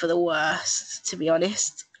 probably for the worst, to be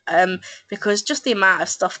honest. Because just the amount of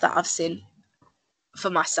stuff that I've seen for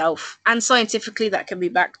myself, and scientifically that can be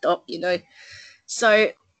backed up,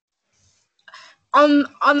 So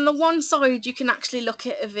on the one side, you can actually look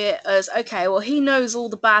at it as, okay, well, he knows all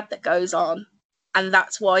the bad that goes on, and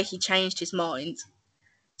that's why he changed his mind.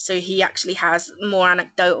 So he actually has more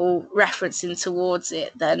anecdotal referencing towards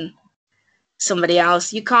it than somebody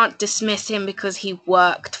else. You can't dismiss him because he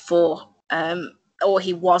worked for or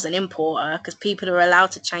he was an importer, because people are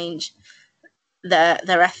allowed to change their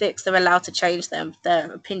ethics. They're allowed to change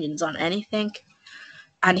their opinions on anything,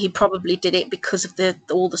 and he probably did it because of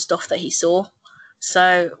all the stuff that he saw.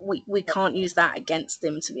 So we can't use that against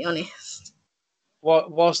him, to be honest.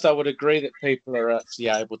 Whilst I would agree that people are actually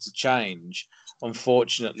able to change,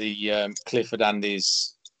 unfortunately, Clifford and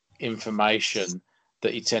his information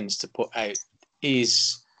that he tends to put out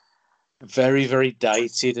is very, very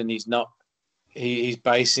dated, and he's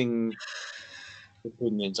basing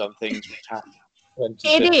opinions on things which happened 20,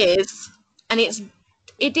 It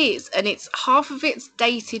is, and it's half of it's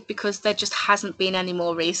dated because there just hasn't been any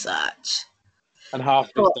more research. and half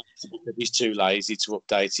of But, it's because he's too lazy to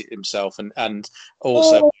update it himself, and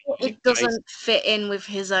also it doesn't fit in with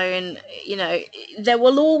his own, there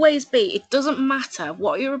will always be, it doesn't matter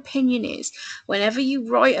what your opinion is, whenever you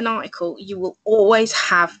write an article, you will always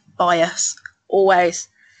have bias, always.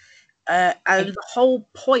 And the whole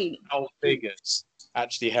point... Old figures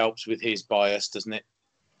actually helps with his bias, doesn't it?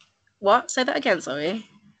 What? Say that again, sorry.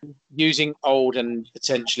 Using old and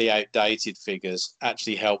potentially outdated figures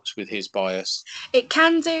actually helps with his bias. It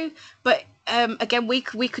can do, but again, we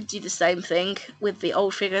could do the same thing with the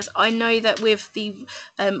old figures. I know that with the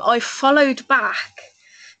I followed back.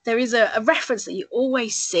 There is a reference that you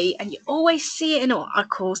always see, and you always see it in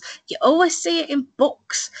articles, you always see it in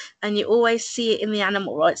books, and you always see it in the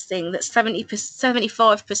animal rights thing, that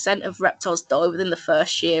 75% of reptiles die within the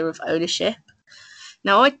first year of ownership.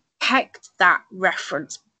 Now, I pegged that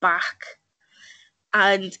reference back,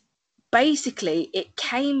 and basically it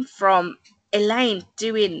came from Elaine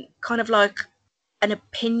doing kind of like an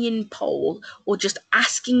opinion poll, or just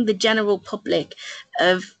asking the general public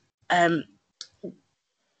of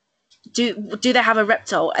do they have a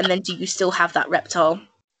reptile, and then do you still have that reptile?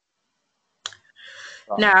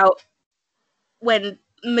 Right. Now, when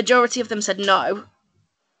majority of them said no,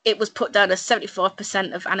 it was put down as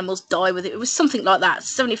 75% of animals die with it. It was something like that.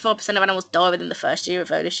 75% of animals die within the first year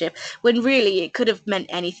of ownership, when really it could have meant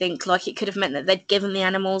anything. Like, it could have meant that they'd given the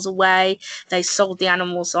animals away, they sold the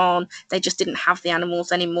animals on, they just didn't have the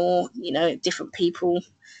animals anymore, different people.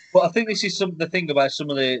 But I think this is the thing about some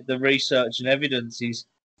of the research and evidence is,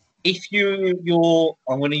 if you're,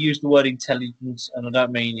 I'm going to use the word intelligence, and I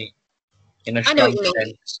don't mean it in a strong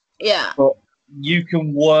sense. Yeah. But you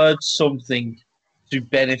can word something to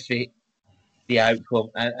benefit the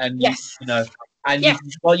outcome, and yes. and yes.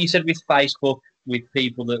 Like you said with Facebook, with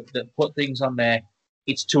people that put things on there,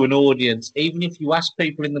 it's to an audience. Even if you ask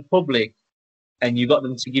people in the public and you got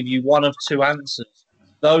them to give you one of two answers,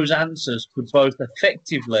 those answers could both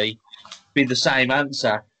effectively be the same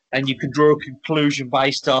answer, and you could draw a conclusion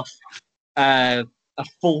based off a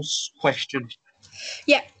false question.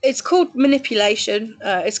 Yeah, it's called manipulation.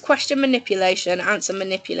 It's question manipulation, answer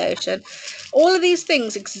manipulation. All of these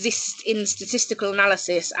things exist in statistical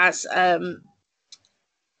analysis as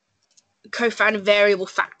co-founding variable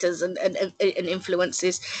factors and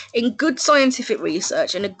influences. In good scientific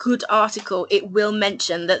research, in a good article, it will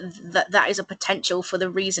mention that is a potential for the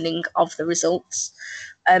reasoning of the results.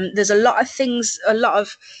 There's a lot of things,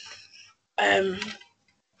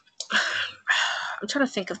 I'm trying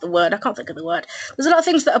to think of the word. I can't think of the word. There's a lot of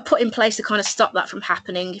things that are put in place to kind of stop that from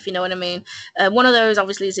happening, if you know what I mean. One of those,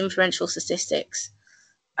 obviously, is inferential statistics,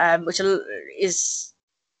 which is,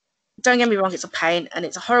 don't get me wrong, it's a pain, and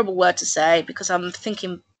it's a horrible word to say, because I'm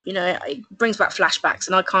thinking, it brings back flashbacks,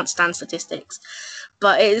 and I can't stand statistics.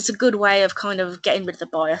 But it's a good way of kind of getting rid of the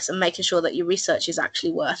bias and making sure that your research is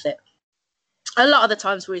actually worth it. A lot of the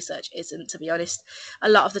times research isn't, to be honest. A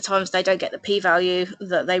lot of the times they don't get the p-value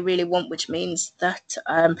that they really want, which means that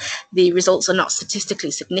the results are not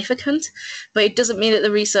statistically significant. But it doesn't mean that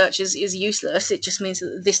the research is useless. It just means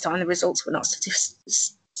that this time the results were not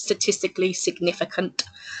statistically significant.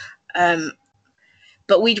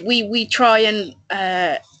 But we try and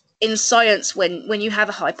in science, when you have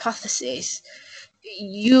a hypothesis,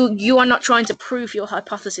 you are not trying to prove your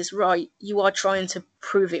hypothesis right. You are trying to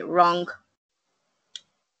prove it wrong.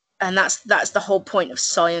 And that's the whole point of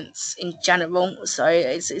science in general. So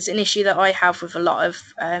it's an issue that I have with a lot of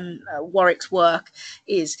Warwick's work,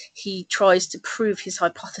 is he tries to prove his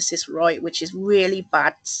hypothesis right, which is really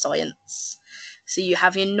bad science. So you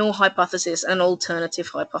have your null hypothesis and an alternative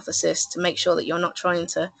hypothesis to make sure that you're not trying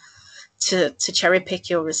to cherry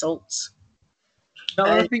pick your results. No,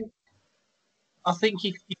 I think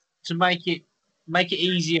if to make it make it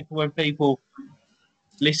easier for when people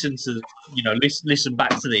listen to, listen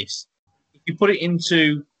back to this. If you put it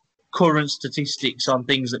into current statistics on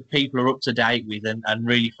things that people are up to date with and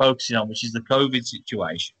really focusing on, which is the COVID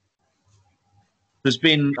situation, there's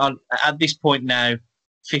been, at this point now,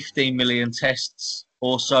 15 million tests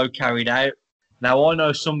or so carried out. Now, I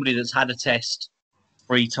know somebody that's had a test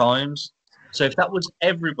 3 times. So if that was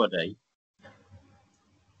everybody,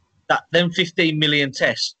 that then 15 million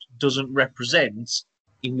tests doesn't represent,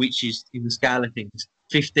 in the scale of things,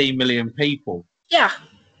 15 million people. Yeah.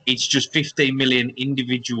 It's just 15 million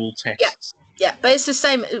individual tests. Yeah, but it's the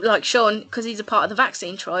same, like Sean, because he's a part of the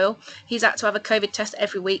vaccine trial. He's had to have a COVID test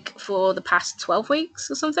every week for the past 12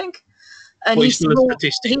 weeks or something. And Well, he's still a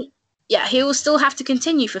statistic. He will still have to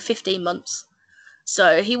continue for 15 months.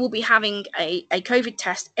 So he will be having a COVID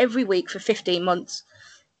test every week for 15 months.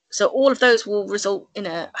 So all of those will result in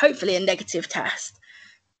hopefully a negative test.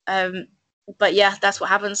 But yeah, that's what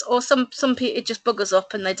happens. Or some people, it just buggers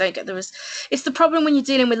up and they don't get it's the problem when you're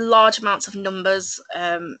dealing with large amounts of numbers.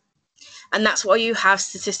 And that's why you have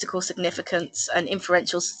statistical significance and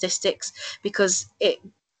inferential statistics, because it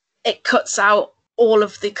cuts out all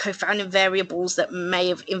of the confounding variables that may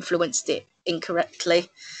have influenced it incorrectly.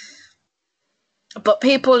 But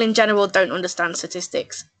people in general don't understand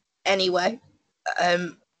statistics anyway.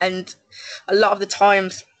 And a lot of the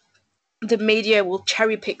times the media will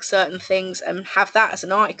cherry pick certain things and have that as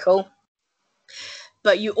an article.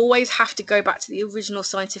 But you always have to go back to the original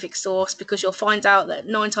scientific source, because you'll find out that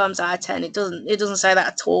 9 times out of 10 it doesn't say that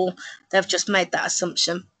at all. They've just made that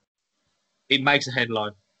assumption. It makes a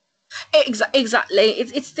headline. Exactly.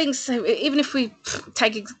 It's things. So even if we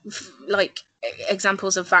take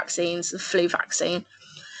examples of vaccines, the flu vaccine,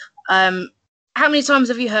 how many times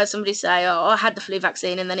have you heard somebody say, "Oh, I had the flu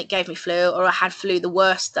vaccine and then it gave me flu," or "I had flu the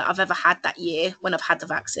worst that I've ever had that year when I've had the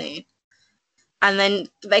vaccine"? And then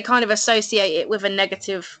they kind of associate it with a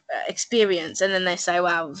negative experience, and then they say,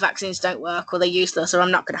 "Well, vaccines don't work, or they're useless, or I'm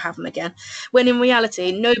not going to have them again." When in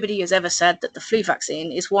reality, nobody has ever said that the flu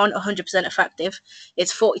vaccine is 100% effective.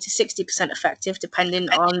 It's 40 to 60% effective, depending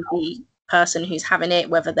on the person who's having it,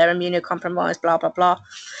 whether they're immunocompromised, blah, blah, blah.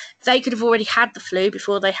 They could have already had the flu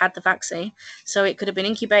before they had the vaccine. So it could have been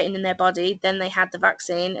incubating in their body, then they had the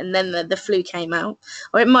vaccine, and then the flu came out.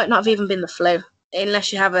 Or it might not have even been the flu,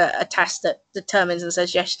 unless you have a test that determines and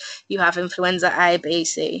says, yes, you have influenza A, B,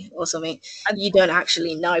 C, or something. And you don't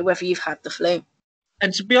actually know whether you've had the flu.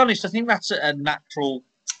 And to be honest, I think that's a natural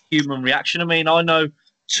human reaction. I mean, I know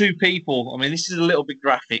 2 people. I mean, this is a little bit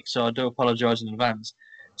graphic, so I do apologise in advance.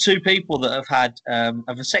 2 people that have had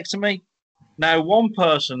a vasectomy. Now, one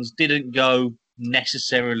person's didn't go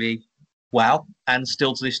necessarily well, and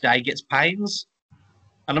still to this day gets pains.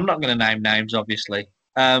 And I'm not going to name names, obviously.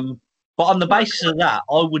 But on the basis of that,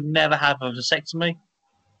 I would never have a vasectomy.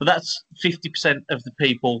 But that's 50% of the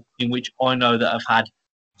people in which I know that have had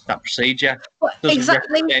that procedure. Doesn't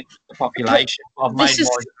exactly represent the population.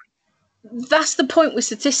 That's the point with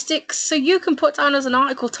statistics. So you can put down as an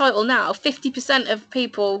article title now, 50% of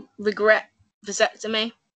people regret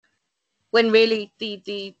vasectomy. When really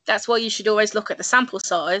that's why you should always look at the sample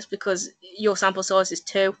size, because your sample size is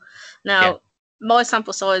 2. Now, my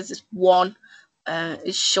sample size is 1,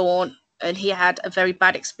 is Sean, and he had a very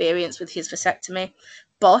bad experience with his vasectomy.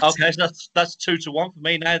 But okay, so that's 2 to 1 for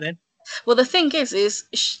me now then. Well, the thing is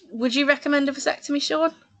would you recommend a vasectomy,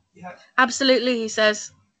 Sean? Yeah. Absolutely, he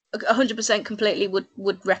says. 100% completely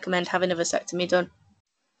would recommend having a vasectomy done.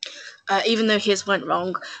 Even though his went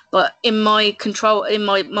wrong. But in my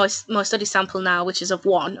study sample now, which is of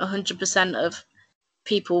 1, 100% of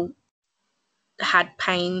people had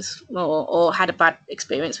pains or had a bad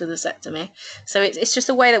experience with vasectomy. So it's just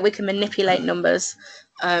a way that we can manipulate numbers.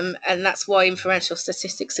 And that's why inferential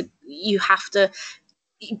statistics, you have to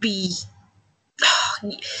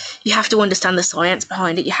understand the science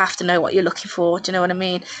behind it. You have to know what you're looking for. Do you know what I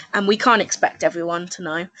mean? And we can't expect everyone to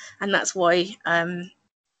know. And that's why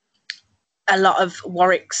a lot of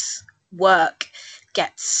Warwick's work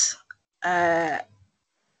gets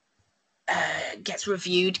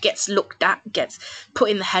reviewed, gets looked at, gets put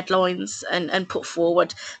in the headlines and put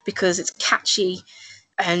forward, because it's catchy,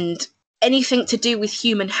 and anything to do with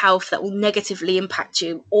human health that will negatively impact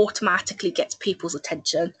you automatically gets people's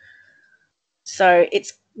attention. So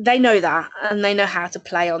they know that, and they know how to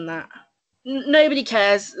play on that. Nobody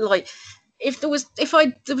cares. Like, there was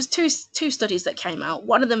 2 studies that came out.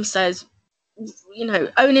 One of them says,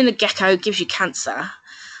 owning a gecko gives you cancer,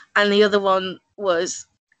 and the other one was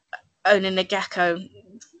owning a gecko,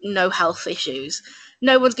 no health issues.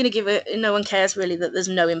 no one's going to give it. No one cares really that there's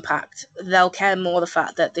no impact. They'll care more the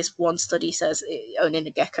fact that this one study says owning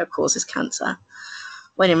a gecko causes cancer,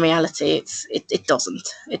 when in reality it doesn't.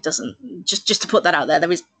 It doesn't. Just to put that out there,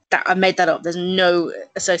 there is that I made that up. There's no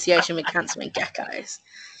association with cancer in geckos.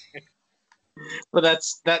 But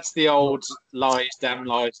that's the old lies, damn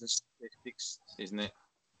lies, and statistics, isn't it?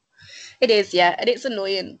 It is, yeah, and it's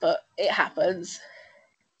annoying, but it happens.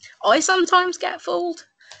 I sometimes get fooled.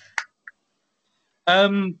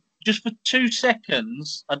 Just for 2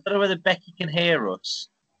 seconds, I don't know whether Becky can hear us.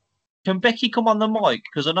 Can Becky come on the mic?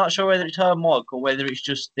 Because I'm not sure whether it's her mic or whether it's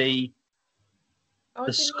just the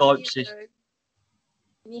Skype system.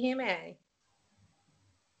 Can you hear me?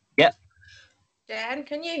 Yep. Jen,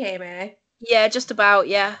 can you hear me? Yeah, just about,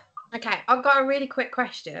 yeah. Okay, I've got a really quick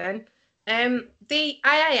question. The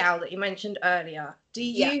AAL that you mentioned earlier, do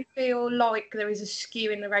you feel like there is a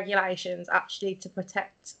skew in the regulations actually to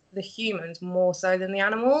protect the humans more so than the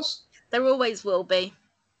animals? There always will be.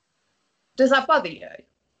 Does that bother you?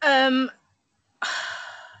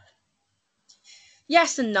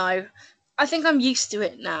 Yes and no. I think I'm used to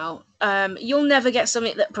it now. You'll never get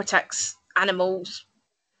something that protects animals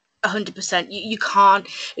 100%. You can't.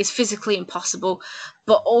 It's physically impossible.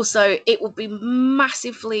 But also, it would be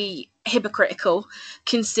massively hypocritical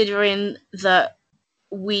considering that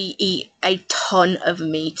we eat a ton of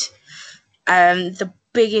meat. The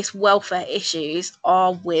biggest welfare issues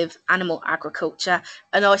are with animal agriculture.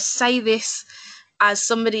 And I say this as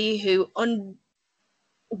somebody who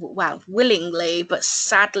willingly but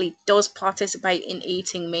sadly does participate in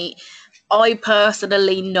eating meat. I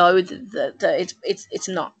personally know that it's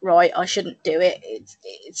not right. I shouldn't do it.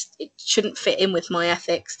 It shouldn't fit in with my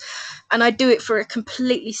ethics, and I do it for a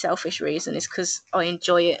completely selfish reason. It's because I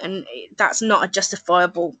enjoy it, and that's not a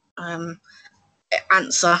justifiable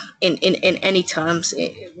answer in any terms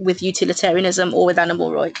with utilitarianism or with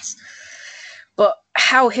animal rights. But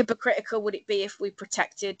how hypocritical would it be if we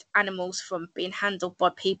protected animals from being handled by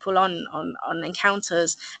people on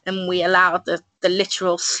encounters, and we allowed the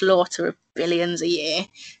literal slaughter of billions a year?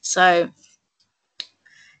 So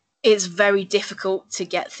it's very difficult to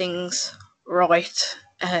get things right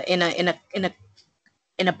in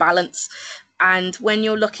a balance. And when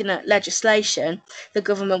you're looking at legislation, the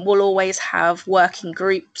government will always have working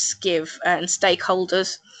groups and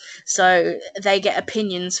stakeholders. So they get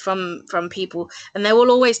opinions from people, and they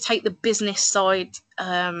will always take the business side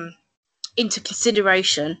into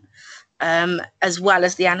consideration, as well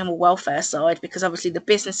as the animal welfare side, because obviously the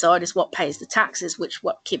business side is what pays the taxes, which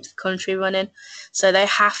what keeps the country running. So they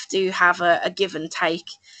have to have a give and take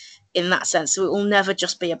in that sense. So it will never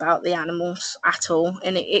just be about the animals at all,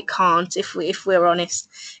 and it can't, if we're honest.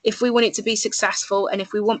 If we want it to be successful, and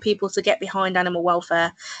if we want people to get behind animal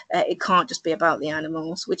welfare, it can't just be about the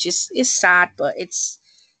animals, which is sad, but it's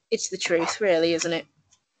the truth, really, isn't it?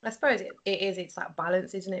 I suppose it is. It's that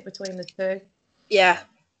balance, isn't it, between the two? Yeah.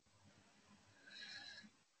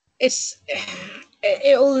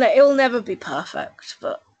 It'll never be perfect,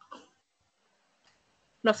 but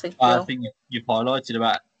nothing I will. think you've highlighted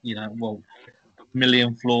about, a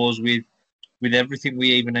million flaws with everything. We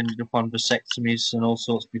even ended up on vasectomies and all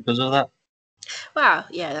sorts because of that. Wow,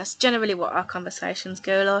 yeah, that's generally what our conversations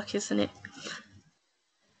go like, isn't it?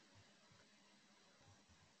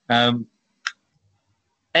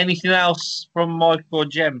 Anything else from Mike or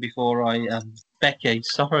Jem before I Becky?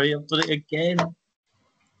 Sorry, I've done it again.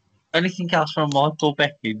 Anything else from Mike or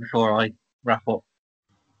Becky before I wrap up?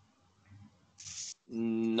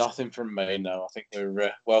 Nothing from me, no. I think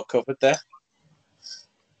we're well covered there.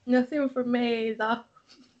 Nothing from me either.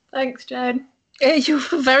 Thanks, Jen. You're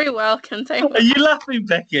very welcome. Are you laughing,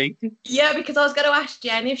 Becky? Yeah, because I was going to ask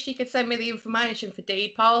Jen if she could send me the information for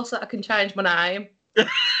deed poll so that I can change my name.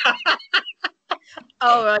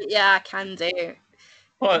 Oh, right, yeah, I can do.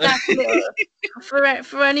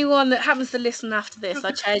 For anyone that happens to listen after this,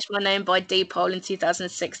 I changed my name by deed poll in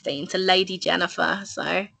 2016 to Lady Jennifer,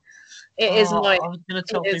 so it is my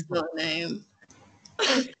name.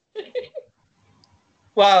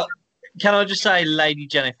 Well, can I just say, Lady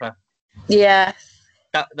Jennifer? Yeah.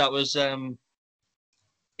 That was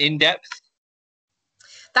in depth.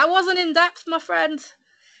 That wasn't in depth, my friend.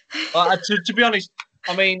 To be honest,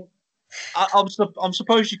 I mean, I'm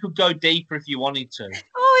supposed you could go deeper if you wanted to.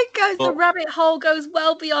 Oh, it goes. The rabbit hole goes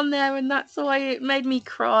well beyond there, and that's why it made me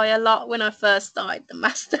cry a lot when I first started the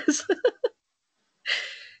masters.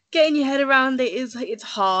 Getting your head around it's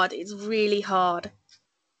hard. It's really hard.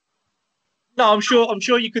 No, I'm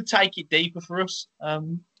sure you could take it deeper for us.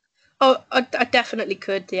 Oh, I definitely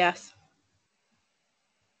could. Yes.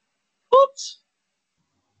 What?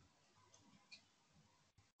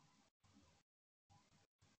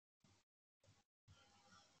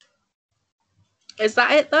 Is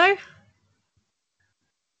that it though?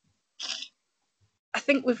 I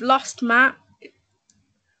think we've lost Matt.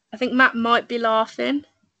 I think Matt might be laughing.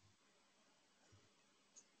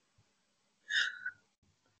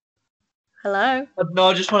 Hello? No,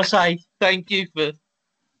 I just want to say thank you for.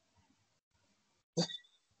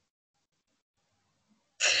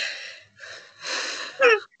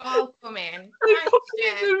 Oh, come in. You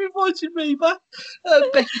Thanks, Jen. invited me back.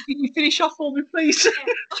 Becky, can you finish off for me, please? Yeah.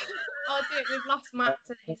 I'll do it. We've lost Matt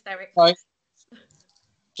to the hysterics. Right.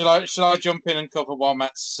 Shall I jump in and cover while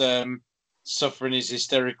Matt's suffering his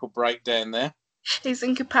hysterical breakdown there? He's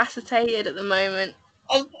incapacitated at the moment.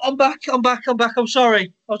 I'm back. I'm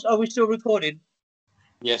sorry. Are we still recording?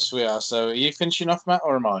 Yes, we are. So are you finishing off, Matt,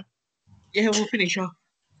 or am I? Yeah, we'll finish off.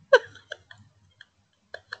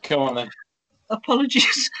 Come on then.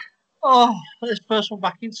 Apologies. Oh, this first one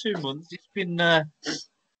back in 2 months. It's been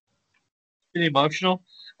emotional.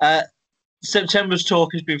 September's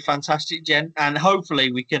talk has been fantastic, Jen, and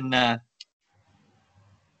hopefully we can get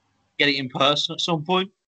it in person at some point.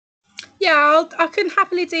 Yeah, I can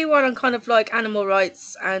happily do one on kind of like animal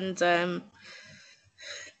rights and the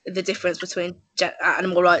difference between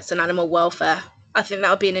animal rights and animal welfare. I think that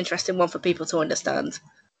would be an interesting one for people to understand.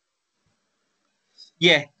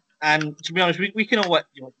 Yeah, and to be honest, we can all.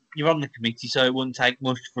 You're on the committee, so it wouldn't take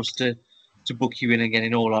much for us to book you in again.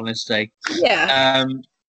 In all honesty, Yeah.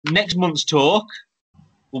 Next month's talk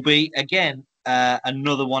will be again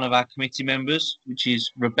another one of our committee members, which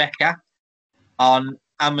is Rebecca, on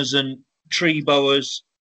Amazon tree boas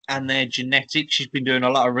and their genetics. She's been doing a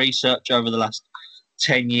lot of research over the last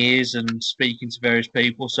 10 years and speaking to various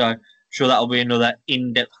people, so I'm sure that'll be another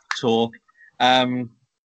in-depth talk. And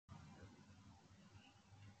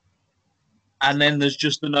then there's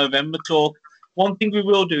just the November talk. One thing we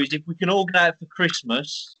will do is if we can organise for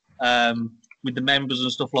Christmas with the members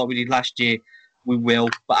and stuff like we did last year, we will.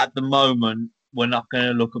 But at the moment, we're not going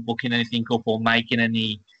to look at booking anything up or making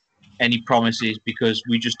any promises because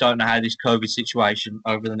we just don't know how this COVID situation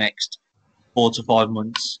over the next 4 to 5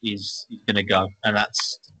 months is going to go. And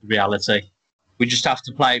that's the reality. We just have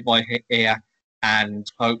to play it by ear and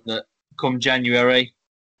hope that come January,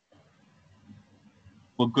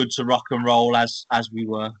 we're good to rock and roll as we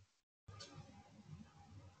were.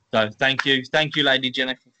 So thank you, Lady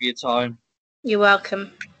Jennifer, for your time. You're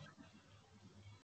welcome.